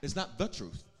 It's not the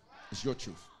truth. It's your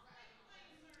truth.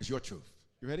 It's your truth.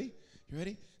 You ready? You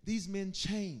ready? These men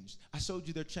changed. I showed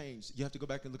you their change. You have to go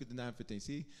back and look at the 9:15.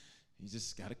 See? You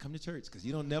just got to come to church because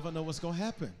you don't never know what's going to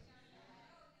happen.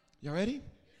 Y'all ready?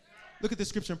 Look at the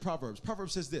scripture in Proverbs.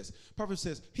 Proverbs says this. Proverbs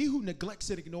says, he who neglects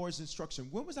it ignores instruction.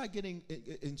 When was I getting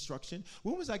instruction?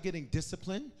 When was I getting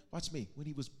discipline? Watch me. When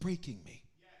he was breaking me.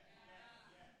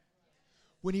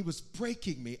 When he was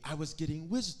breaking me, I was getting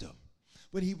wisdom.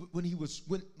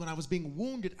 When I was being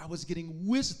wounded, I was getting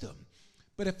wisdom.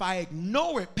 But if I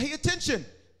ignore it, pay attention.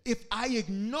 If I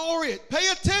ignore it, pay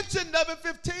attention,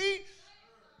 11:15.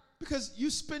 Because you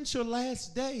spent your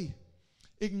last day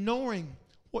ignoring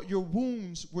what your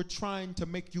wounds were trying to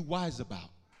make you wise about.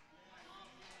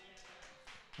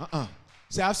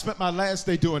 See, I've spent my last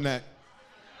day doing that.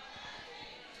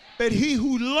 But he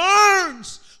who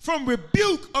learns from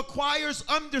rebuke acquires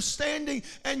understanding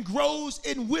and grows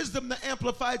in wisdom, the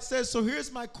Amplified says. So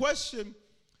here's my question,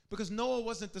 because Noah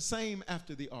wasn't the same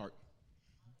after the ark.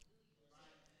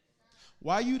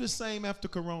 Why are you the same after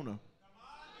Corona?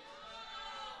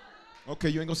 Okay,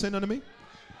 you ain't gonna say nothing to me?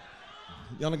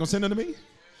 Y'all ain't gonna say nothing to me?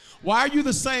 Why are you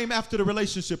the same after the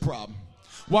relationship problem?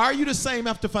 Why are you the same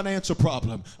after financial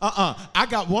problem? I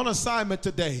got one assignment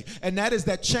today, and that is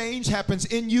that change happens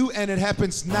in you, and it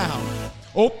happens now.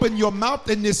 Open your mouth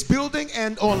in this building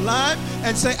and online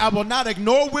and say, I will not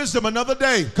ignore wisdom another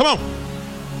day. Come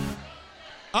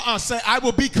on. Say, I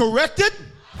will be corrected,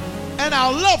 and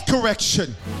I'll love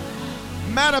correction.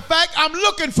 Matter of fact, I'm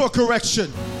looking for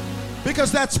correction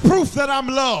because that's proof that I'm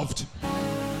loved.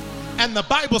 And the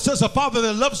Bible says a father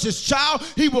that loves his child,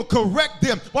 he will correct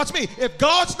them. Watch me. If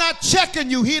God's not checking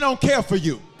you, he don't care for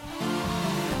you.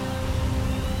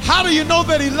 How do you know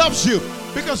that he loves you?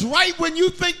 Because right when you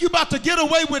think you're about to get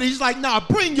away with it, he's like, nah,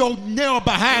 bring your narrow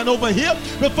behind over here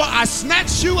before I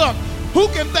snatch you up. Who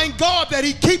can thank God that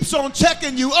he keeps on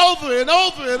checking you over and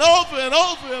over and over and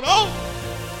over and over?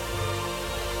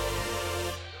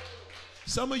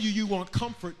 Some of you want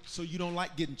comfort, so you don't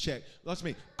like getting checked. Watch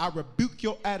me. I rebuke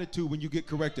your attitude when you get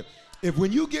corrected. If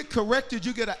when you get corrected,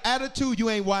 you get an attitude, you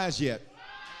ain't wise yet.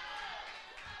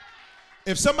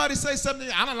 If somebody says something,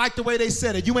 I don't like the way they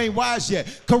said it, you ain't wise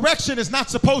yet. Correction is not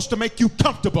supposed to make you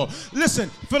comfortable. Listen,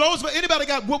 for those, anybody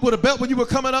got whooped with a belt when you were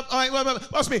coming up? All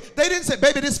right, watch me. They didn't say,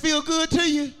 baby, this feel good to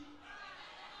you.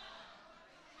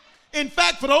 In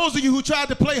fact, for those of you who tried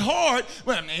to play hard,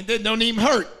 well, man, they don't even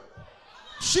hurt.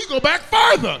 She go back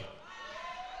further.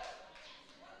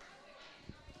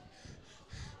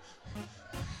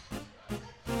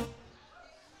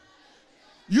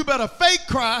 You better fake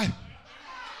cry.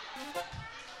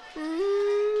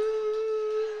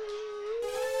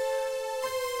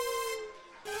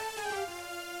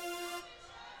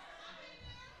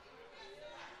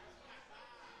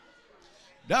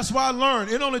 That's why I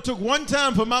learned. It only took one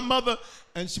time for my mother,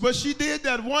 but she did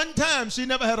that one time. She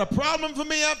never had a problem for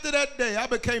me after that day. I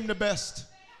became the best.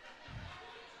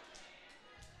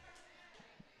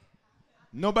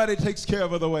 Nobody takes care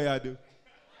of her the way I do.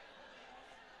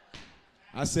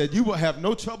 I said, you will have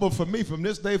no trouble for me from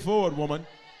this day forward, woman.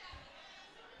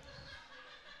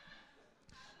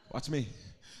 Watch me.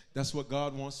 That's what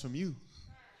God wants from you.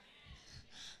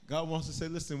 God wants to say,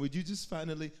 listen, would you just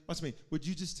finally, watch me, would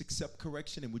you just accept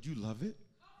correction and would you love it?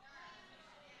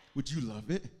 Would you love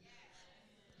it?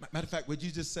 Matter of fact, would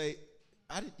you just say,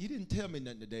 you didn't tell me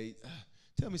nothing today.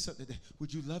 Tell me something today.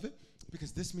 Would you love it?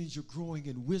 Because this means you're growing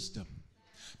in wisdom.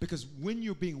 Because when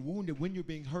you're being wounded, when you're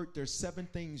being hurt, there's 7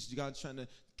 things God's trying to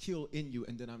kill in you,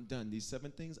 and then I'm done. These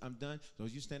 7 things, I'm done.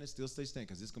 Those you standing still, stay standing,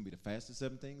 because this is going to be the fastest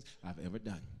 7 things I've ever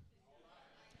done.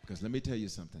 Because let me tell you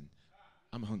something.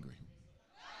 I'm hungry.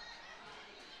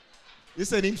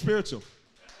 This ain't even spiritual.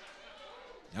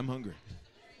 I'm hungry.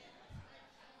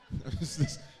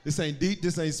 This ain't deep.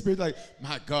 This ain't spiritual. Like,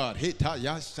 my God.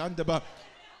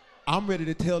 I'm ready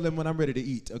to tell them when I'm ready to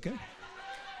eat, okay?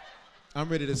 I'm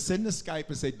ready to send the Skype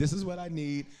and say, this is what I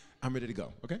need. I'm ready to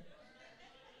go, okay?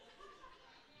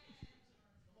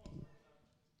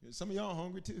 Some of y'all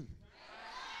hungry too.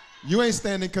 You ain't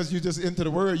standing because you just into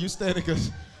the word. You standing because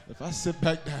if I sit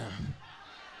back down.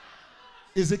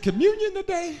 Is it communion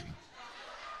today?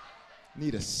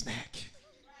 Need a snack.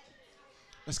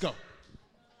 Let's go.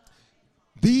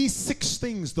 These 6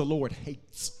 things the Lord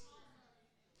hates.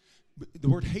 The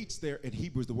word hates there in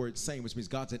Hebrew is the word same, which means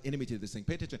God's an enemy to this thing.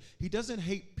 Pay attention. He doesn't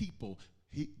hate people.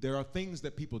 There are things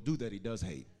that people do that he does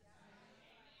hate.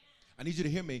 I need you to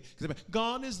hear me.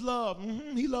 God is love.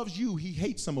 He loves you. He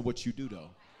hates some of what you do, though.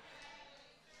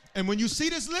 And when you see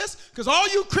this list, because all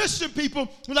you Christian people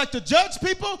who like to judge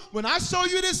people, when I show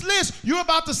you this list, you're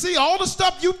about to see all the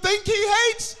stuff you think he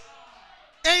hates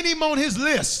ain't even on his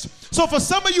list. So for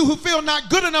some of you who feel not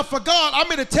good enough for God, I'm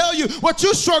going to tell you what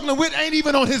you're struggling with ain't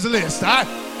even on his list. All right?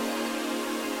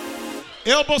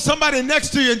 Elbow somebody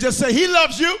next to you and just say, he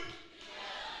loves you.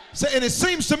 Say, and it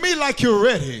seems to me like you're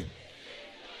ready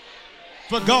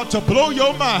for God to blow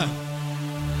your mind.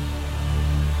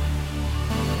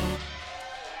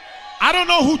 I don't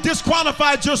know who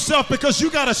disqualified yourself because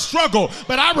you got to struggle,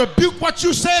 but I rebuke what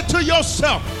you said to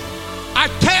yourself. I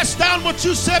cast down what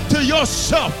you said to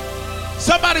yourself.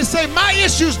 Somebody say, my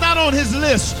issue's not on his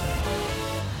list.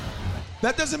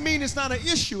 That doesn't mean it's not an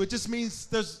issue. It just means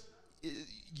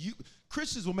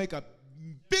Christians will make a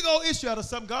big old issue out of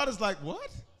something. God is like, what?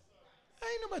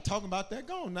 Ain't nobody talking about that.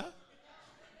 Go on now.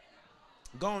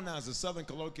 Go on now is a Southern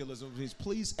colloquialism. Which means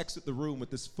please exit the room with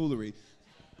this foolery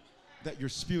that you're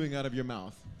spewing out of your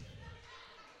mouth.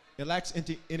 It lacks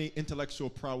any intellectual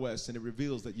prowess, and it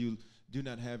reveals that you do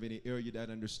not have any erudite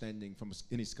understanding from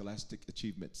any scholastic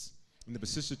achievements. And the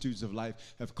vicissitudes of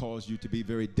life have caused you to be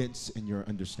very dense in your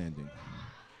understanding.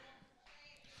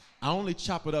 I only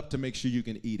chop it up to make sure you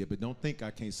can eat it, but don't think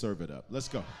I can't serve it up. Let's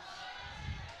go.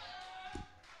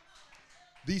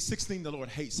 These 6 things the Lord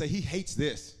hates. Say, he hates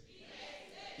this. He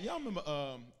hates it. Y'all remember,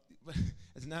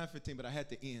 it's 9:15, but I had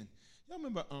to end. Y'all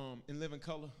remember In Living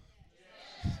Color?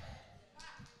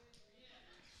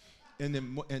 And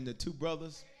the 2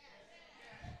 brothers?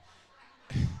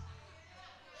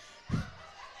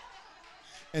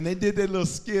 And they did their little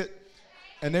skit,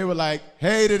 and they were like,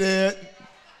 hated it.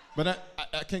 But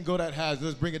I can't go that high.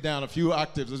 Let's bring it down a few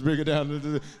octaves. Let's bring it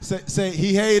down. Say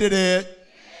he hated it.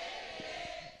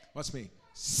 Watch me.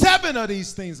 7 of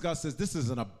these things, God says, this is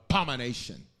an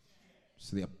abomination.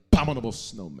 It's the abominable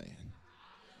snowman.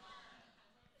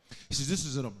 He says, this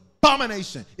is an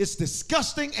abomination. It's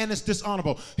disgusting and it's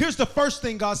dishonorable. Here's the first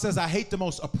thing God says I hate the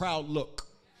most, a proud look.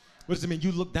 What does it mean?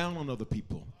 You look down on other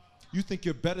people. You think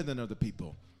you're better than other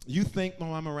people. You think,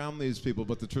 oh, I'm around these people,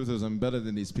 but the truth is I'm better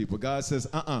than these people. God says,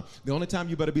 The only time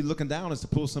you better be looking down is to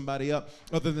pull somebody up.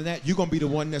 Other than that, you're going to be the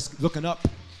one that's looking up.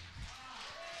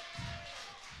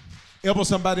 Elbow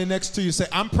somebody next to you. Say,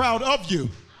 I'm proud of you.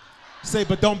 Say,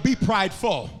 but don't be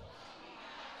prideful.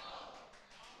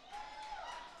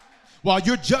 While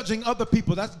you're judging other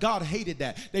people, God hated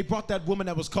that. They brought that woman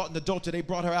that was caught in adultery, they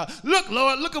brought her out. Look,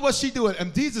 Lord, look at what she's doing.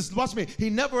 And Jesus, watch me, he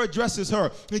never addresses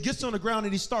her. He gets on the ground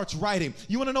and he starts writing.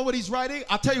 You want to know what he's writing?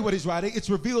 I'll tell you what he's writing.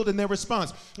 It's revealed in their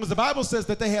response. Because the Bible says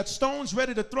that they had stones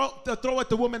ready to throw at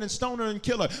the woman and stone her and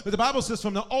kill her. But the Bible says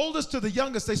from the oldest to the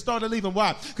youngest, they started leaving.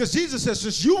 Why? Because Jesus says,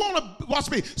 since you want to,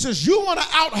 watch me, since you want to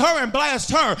out her and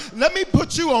blast her, let me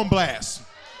put you on blast.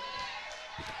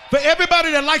 For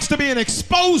everybody that likes to be an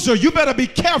exposer, you better be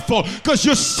careful because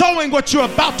you're sowing what you're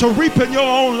about to reap in your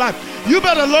own life. You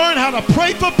better learn how to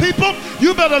pray for people.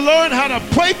 You better learn how to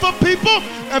pray for people.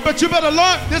 But you better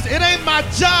learn this. It ain't my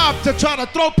job to try to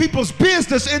throw people's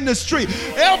business in the street.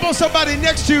 Elbow somebody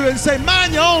next to you and say,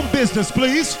 mind your own business,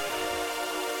 please.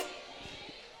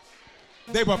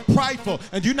 They were prideful.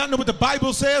 And do you not know what the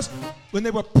Bible says? When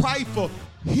they were prideful,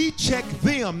 he checked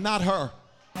them, not her.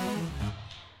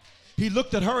 He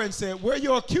looked at her and said, where are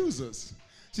your accusers?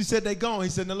 She said, they're gone. He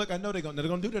said, now look, I know they're gone. They're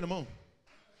going to do that no more.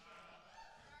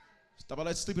 Stop all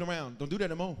that sleeping around. Don't do that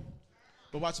no more.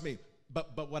 But watch me.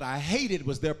 But what I hated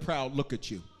was their proud look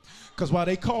at you. Because while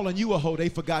they calling you a hoe, they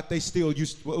forgot they still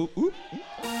used to.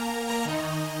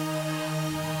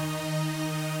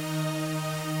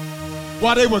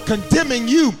 While they were condemning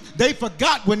you, they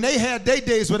forgot when they had their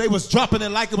days where they was dropping it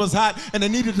like it was hot and they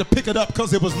needed to pick it up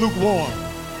because it was lukewarm.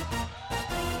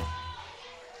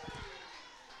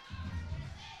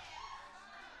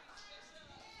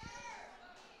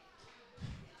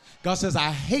 God says, I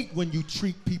hate when you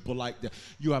treat people like that.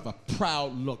 You have a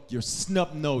proud look. You're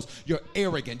snub-nosed. You're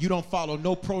arrogant. You don't follow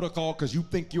no protocol because you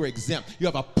think you're exempt. You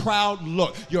have a proud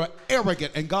look. You're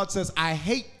arrogant. And God says, I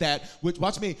hate that, which,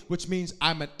 watch me, which means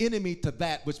I'm an enemy to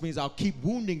that, which means I'll keep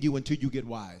wounding you until you get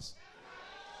wise.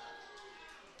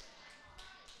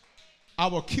 I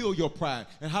will kill your pride.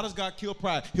 And how does God kill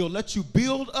pride? He'll let you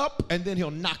build up and then he'll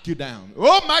knock you down.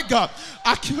 Oh my God.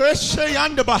 I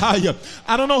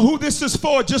don't know who this is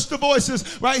for, just the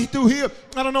voices right through here.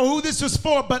 I don't know who this is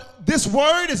for, but this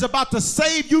word is about to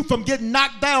save you from getting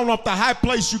knocked down off the high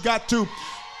place you got to.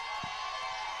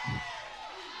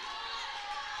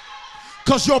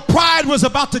 Because your pride was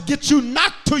about to get you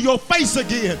knocked to your face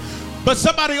again. But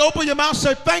somebody open your mouth and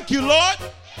say, thank you, Lord,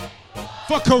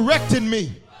 for correcting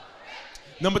me.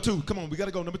 Number two, come on, we got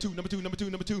to go. Number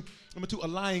two, a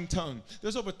lying tongue.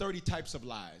 There's over 30 types of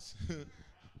lies.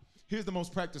 Here's the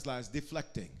most practiced lies,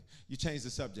 deflecting. You change the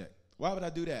subject. Why would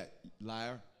I do that?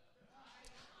 Liar.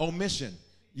 Omission.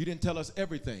 You didn't tell us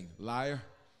everything. Liar.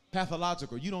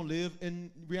 Pathological. You don't live in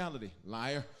reality.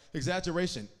 Liar.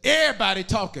 Exaggeration. Everybody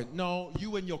talking. No,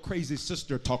 you and your crazy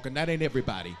sister talking. That ain't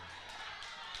everybody.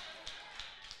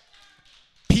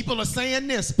 People are saying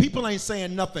this. People ain't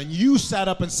saying nothing. You sat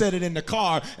up and said it in the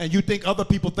car, and you think other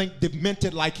people think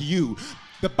demented like you.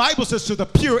 The Bible says to the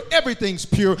pure, everything's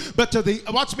pure, but to the,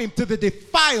 watch me, to the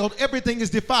defiled, everything is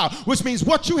defiled, which means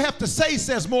what you have to say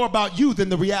says more about you than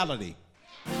the reality.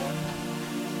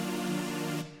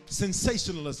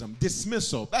 Sensationalism,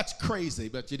 dismissal, that's crazy,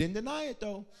 but you didn't deny it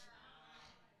though.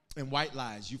 And white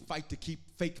lies, you fight to keep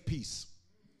fake peace.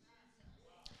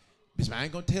 Bitch, I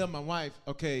ain't gonna tell my wife,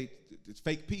 okay, it's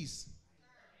fake peace.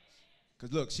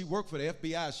 Because look, she worked for the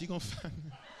FBI. She gonna find.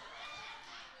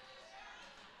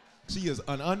 She is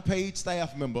an unpaid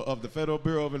staff member of the Federal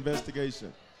Bureau of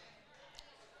Investigation.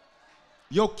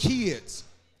 Your kids.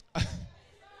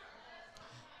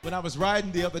 When I was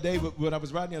riding the other day, one of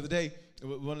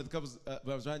the couples,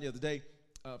 when I was riding the other day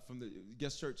from the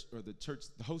guest church or the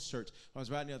host church, I was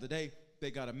riding the other day,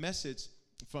 they got a message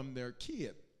from their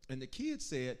kid. And the kid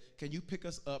said, can you pick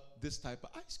us up this type of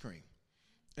ice cream?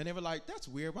 And they were like, that's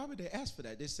weird. Why would they ask for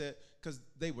that? They said, because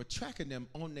they were tracking them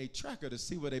on their tracker to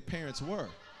see where their parents were.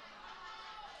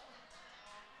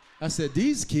 I said,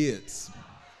 these kids.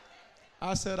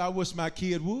 I said, I wish my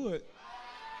kid would.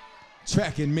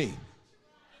 Tracking me.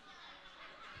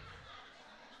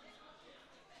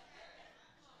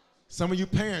 Some of you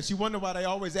parents, you wonder why they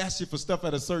always ask you for stuff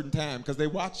at a certain time, because they're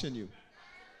watching you.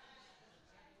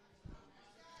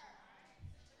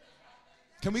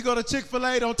 Can we go to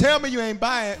Chick-fil-A? Don't tell me you ain't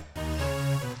buying.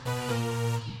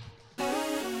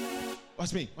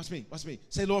 Watch me.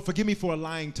 Say, Lord, forgive me for a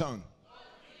lying tongue.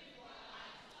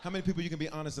 How many people you can be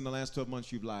honest in the last 12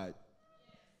 months you've lied?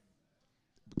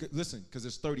 Listen, because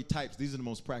there's 30 types. These are the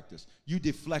most practiced. You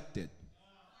deflected.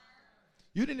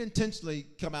 You didn't intentionally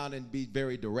come out and be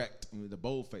very direct with a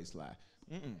bold-faced lie.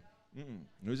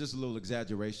 It was just a little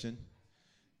exaggeration.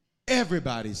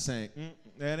 Everybody's saying,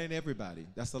 that ain't everybody.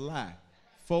 That's a lie.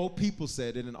 4 people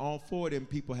said it, and all 4 of them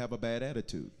people have a bad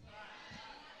attitude.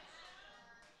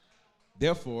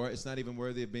 Therefore, it's not even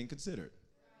worthy of being considered.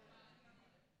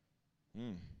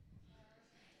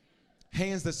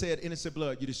 Hands that said innocent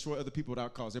blood, you destroy other people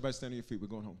without cause. Everybody stand on your feet. We're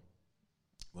going home.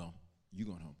 Well, you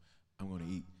going home. I'm going to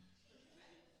eat.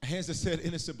 Hands that said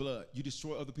innocent blood, you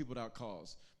destroy other people without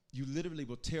cause. You literally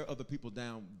will tear other people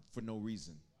down for no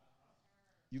reason.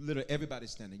 You literally,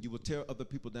 everybody's standing. You will tear other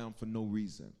people down for no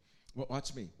reason. Well,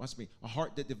 watch me. A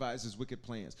heart that devises wicked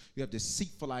plans. You have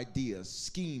deceitful ideas,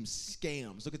 schemes,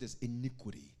 scams. Look at this,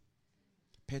 iniquity.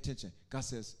 Pay attention. God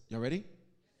says, y'all ready?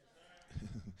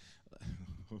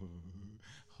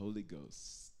 Holy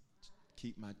Ghost,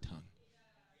 keep my tongue.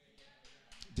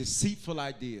 Deceitful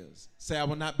ideas. Say, I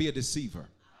will not be a deceiver.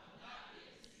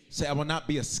 Say, I will not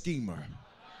be a schemer.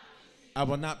 I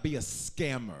will not be a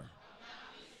scammer.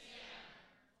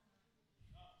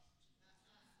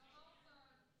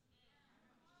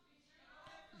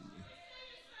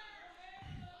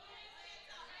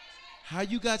 How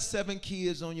you got 7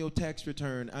 kids on your tax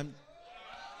return?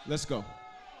 Let's go.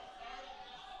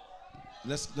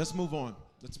 Let's move on.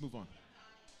 Let's move on.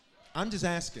 I'm just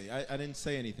asking. I didn't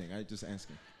say anything. I just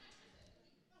asking.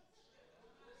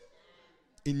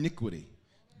 Iniquity.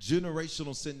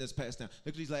 Generational sin that's passed down.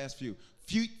 Look at these last few.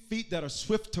 Feet that are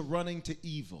swift to running to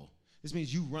evil. This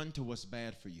means you run to what's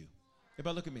bad for you.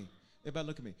 Everybody look at me. Everybody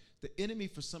look at me. The enemy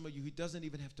for some of you, he doesn't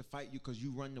even have to fight you because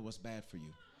you run to what's bad for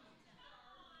you.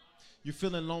 You're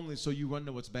feeling lonely, so you run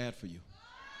to what's bad for you.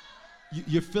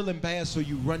 You're feeling bad, so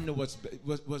you run to what's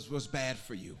bad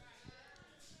for you.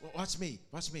 Well, watch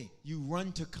me. You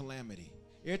run to calamity.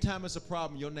 Every time it's a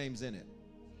problem, your name's in it.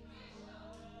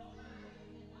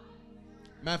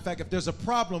 Matter of fact, if there's a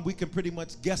problem, we can pretty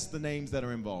much guess the names that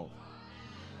are involved.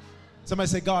 Somebody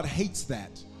say, God hates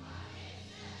that.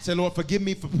 Say, Lord, forgive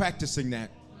me for practicing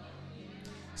that.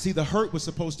 See, the hurt was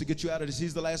supposed to get you out of this.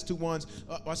 These are the last 2 ones.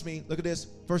 Watch me. Look at this.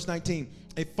 Verse 19.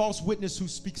 A false witness who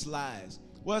speaks lies.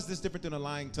 Well, is this different than a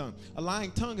lying tongue? A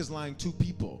lying tongue is lying to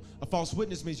people. A false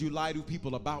witness means you lie to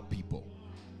people about people.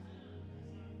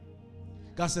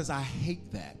 God says, I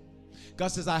hate that. God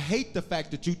says, I hate the fact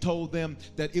that you told them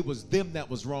that it was them that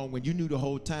was wrong when you knew the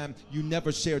whole time you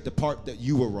never shared the part that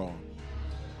you were wrong.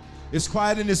 It's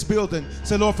quiet in this building.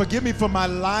 Say, Lord, forgive me for my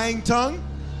lying tongue.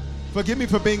 Forgive me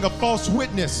for being a false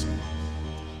witness.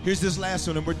 Here's this last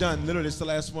one, and we're done. Literally, it's the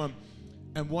last one.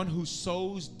 And one who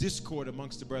sows discord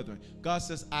amongst the brethren. God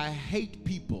says, I hate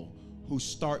people who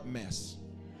start mess.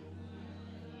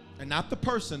 And not the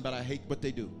person, but I hate what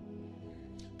they do.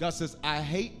 God says, I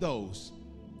hate those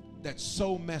that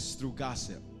sow mess through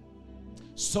gossip,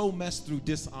 sow mess through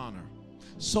dishonor,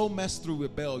 sow mess through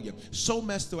rebellion, sow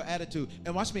mess through attitude.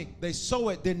 And watch me, they sow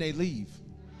it, then they leave.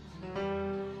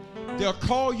 They'll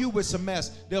call you with some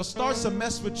mess. They'll start some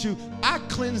mess with you. I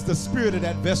cleanse the spirit of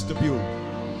that vestibule.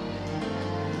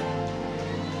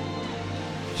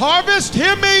 Harvest,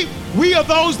 hear me. We are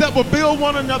those that will build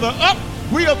one another up.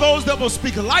 We are those that will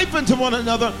speak life into one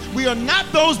another. We are not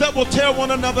those that will tear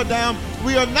one another down.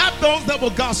 We are not those that will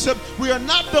gossip. We are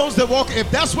not those that walk.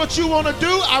 If that's what you want to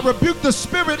do, I rebuke the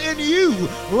spirit in you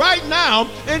right now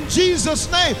in Jesus'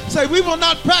 name. Say, we will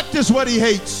not practice what he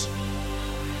hates.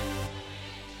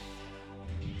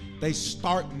 They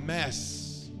start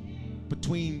mess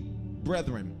between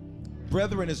brethren.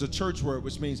 Brethren is a church word,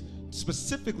 which means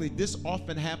specifically this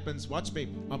often happens, watch me,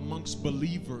 amongst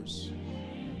believers.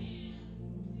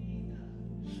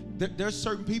 There's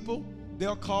certain people,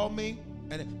 they'll call me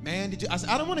and, man, did you? I said,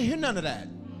 I don't want to hear none of that.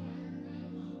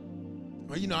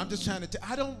 Or, I'm just trying to,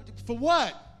 I don't, for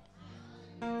what?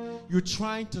 You're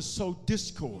trying to sow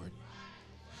discord.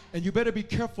 And you better be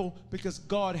careful because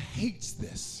God hates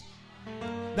this.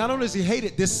 Not only does he hate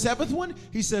it, this 7th one,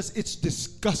 he says it's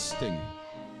disgusting.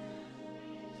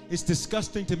 It's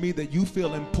disgusting to me that you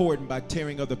feel important by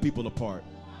tearing other people apart.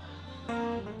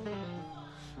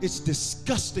 It's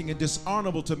disgusting and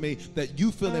dishonorable to me that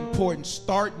you feel important,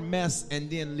 start mess, and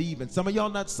then leave. And some of y'all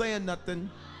not saying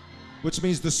nothing, which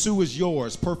means the Sue is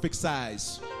yours, perfect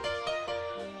size.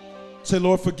 Say,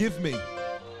 Lord, forgive me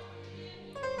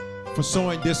for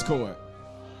sowing discord.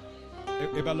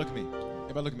 Everybody look at me.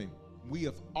 Everybody look at me. We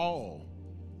have all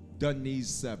done these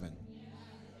 7.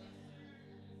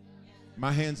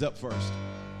 My hands up first.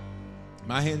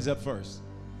 My hands up first.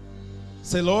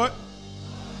 Say, Lord,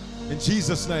 in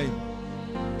Jesus' name,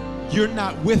 you're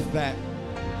not with that.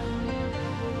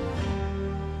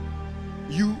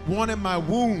 You wanted my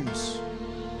wounds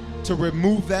to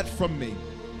remove that from me.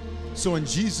 So in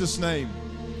Jesus' name,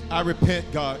 I repent,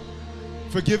 God.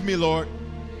 Forgive me, Lord.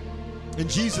 In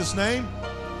Jesus' name,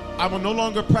 I will no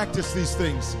longer practice these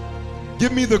things.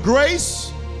 Give me the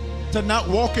grace to not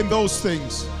walk in those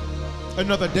things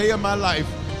another day of my life.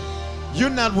 You're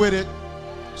not with it,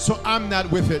 so I'm not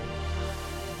with it.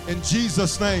 In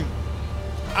Jesus' name,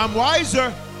 I'm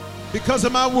wiser because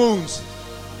of my wounds.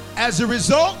 As a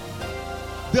result,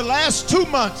 the last 2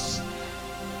 months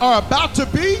are about to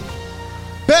be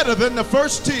better than the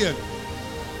first 10.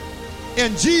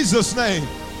 In Jesus' name.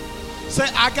 Say,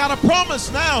 I got a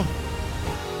promise now.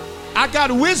 I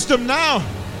got wisdom now.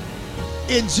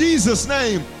 In Jesus'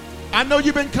 name. I know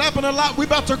you've been clapping a lot. We're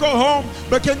about to go home.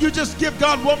 But can you just give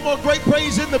God one more great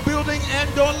praise in the building and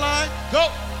online?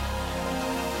 Go.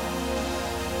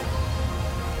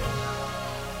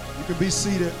 You can be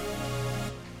seated.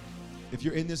 If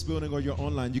you're in this building or you're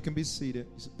online, you can be seated.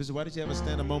 Bishop, why did you have a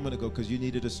stand a moment ago? Because you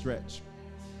needed a stretch.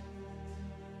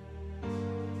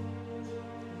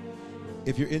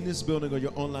 If you're in this building or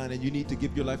you're online and you need to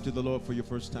give your life to the Lord for your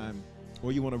first time,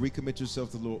 or you want to recommit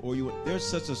yourself to the Lord, or there's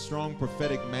such a strong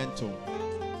prophetic mantle,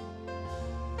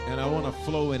 and I want to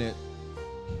flow in it.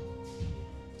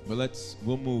 But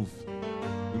we'll move.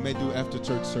 We may do after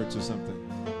church search or something.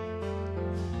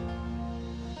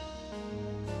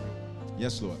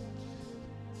 Yes, Lord.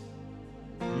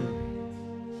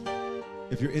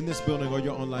 If you're in this building or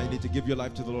you're online, you need to give your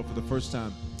life to the Lord for the first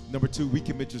time. Number 2,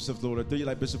 recommit yourself to the Lord. I tell you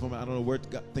like Bishop Foreman, I don't know where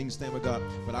things stand with God,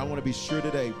 but I want to be sure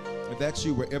today, if that's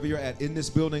you, wherever you're at, in this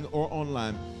building or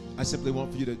online, I simply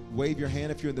want for you to wave your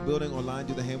hand. If you're in the building, online,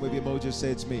 do the hand wave emoji,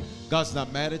 say it's me. God's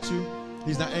not mad at you.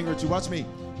 He's not angry at you. Watch me.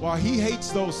 While he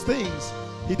hates those things,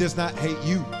 he does not hate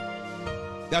you.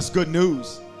 That's good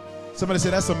news. Somebody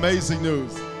say, that's amazing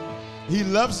news. He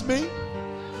loves me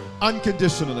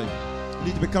unconditionally. You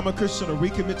need to become a Christian or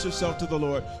recommit yourself to the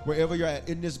Lord wherever you're at,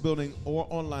 in this building or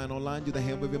online. Online, do the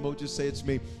hand wave emoji, say it's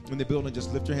me. In the building,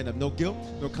 just lift your hand up. No guilt,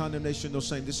 no condemnation, no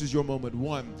shame. This is your moment.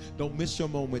 1, don't miss your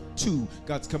moment. 2,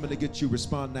 God's coming to get you.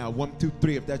 Respond now. 1, 2,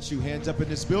 3. If that's you, hands up in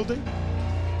this building.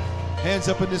 Hands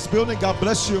up in this building. God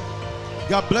bless you.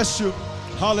 God bless you.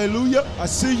 Hallelujah. I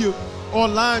see you.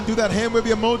 Online, do that hand wave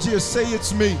emoji or say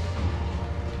it's me.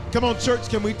 Come on, church.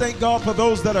 Can we thank God for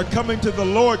those that are coming to the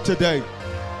Lord today?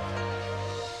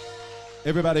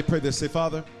 Everybody pray this. Say,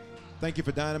 Father, thank you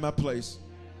for dying in my place.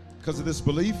 Because of this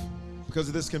belief, because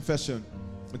of this confession.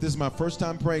 If this is my first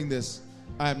time praying this,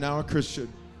 I am now a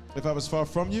Christian. If I was far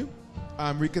from you,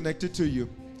 I am reconnected to you.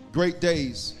 Great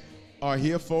days are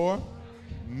here for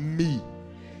me.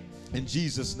 In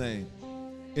Jesus' name.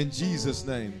 In Jesus'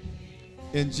 name.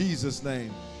 In Jesus'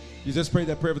 name. You just prayed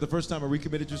that prayer for the first time or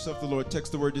recommitted yourself to the Lord.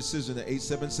 Text the word decision at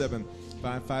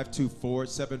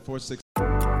 877-552-4746.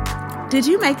 Did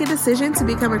you make a decision to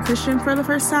become a Christian for the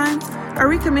first time or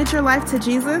recommit your life to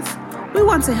Jesus? We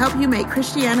want to help you make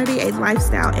Christianity a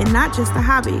lifestyle and not just a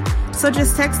hobby. So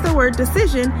just text the word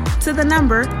decision to the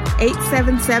number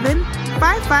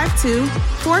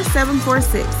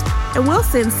 877-552-4746 and we'll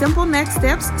send simple next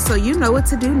steps so you know what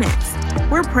to do next.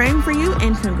 We're praying for you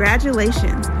and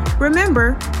congratulations.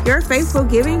 Remember, your faithful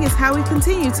giving is how we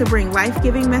continue to bring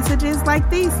life-giving messages like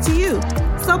these to you.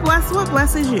 So bless what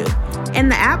blesses you. In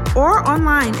the app or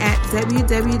online at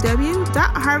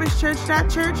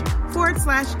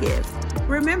www.harvestchurch.church/give.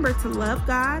 Remember to love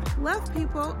God, love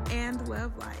people, and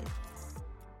love life.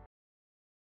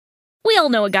 We all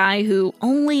know a guy who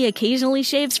only occasionally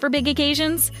shaves for big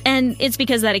occasions, and it's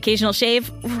because that occasional shave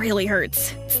really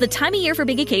hurts. It's the time of year for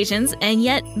big occasions, and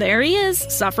yet there he is,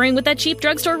 suffering with that cheap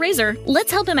drugstore razor.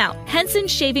 Let's help him out. Henson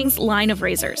Shaving's line of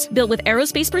razors, built with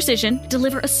aerospace precision,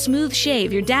 deliver a smooth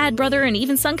shave your dad, brother, and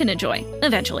even son can enjoy,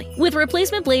 eventually. With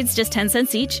replacement blades just 10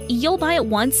 cents each, you'll buy it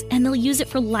once, and they'll use it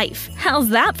for life. How's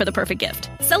that for the perfect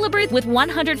gift? Celebrate with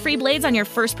 100 free blades on your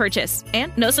first purchase,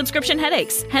 and no subscription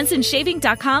headaches.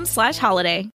 HensonShaving.com/holiday.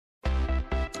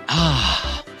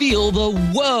 Feel the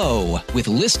whoa with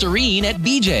Listerine at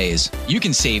BJ's. You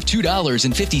can save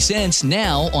 $2.50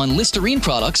 now on Listerine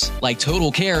products like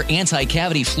Total Care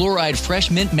Anti-Cavity Fluoride Fresh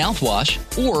Mint Mouthwash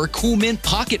or Cool Mint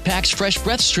Pocket Packs Fresh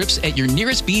Breath Strips at your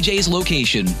nearest BJ's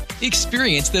location.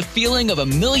 Experience the feeling of a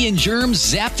million germs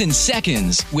zapped in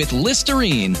seconds with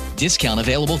Listerine. Discount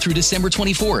available through December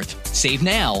 24th. Save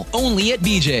now only at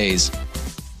BJ's.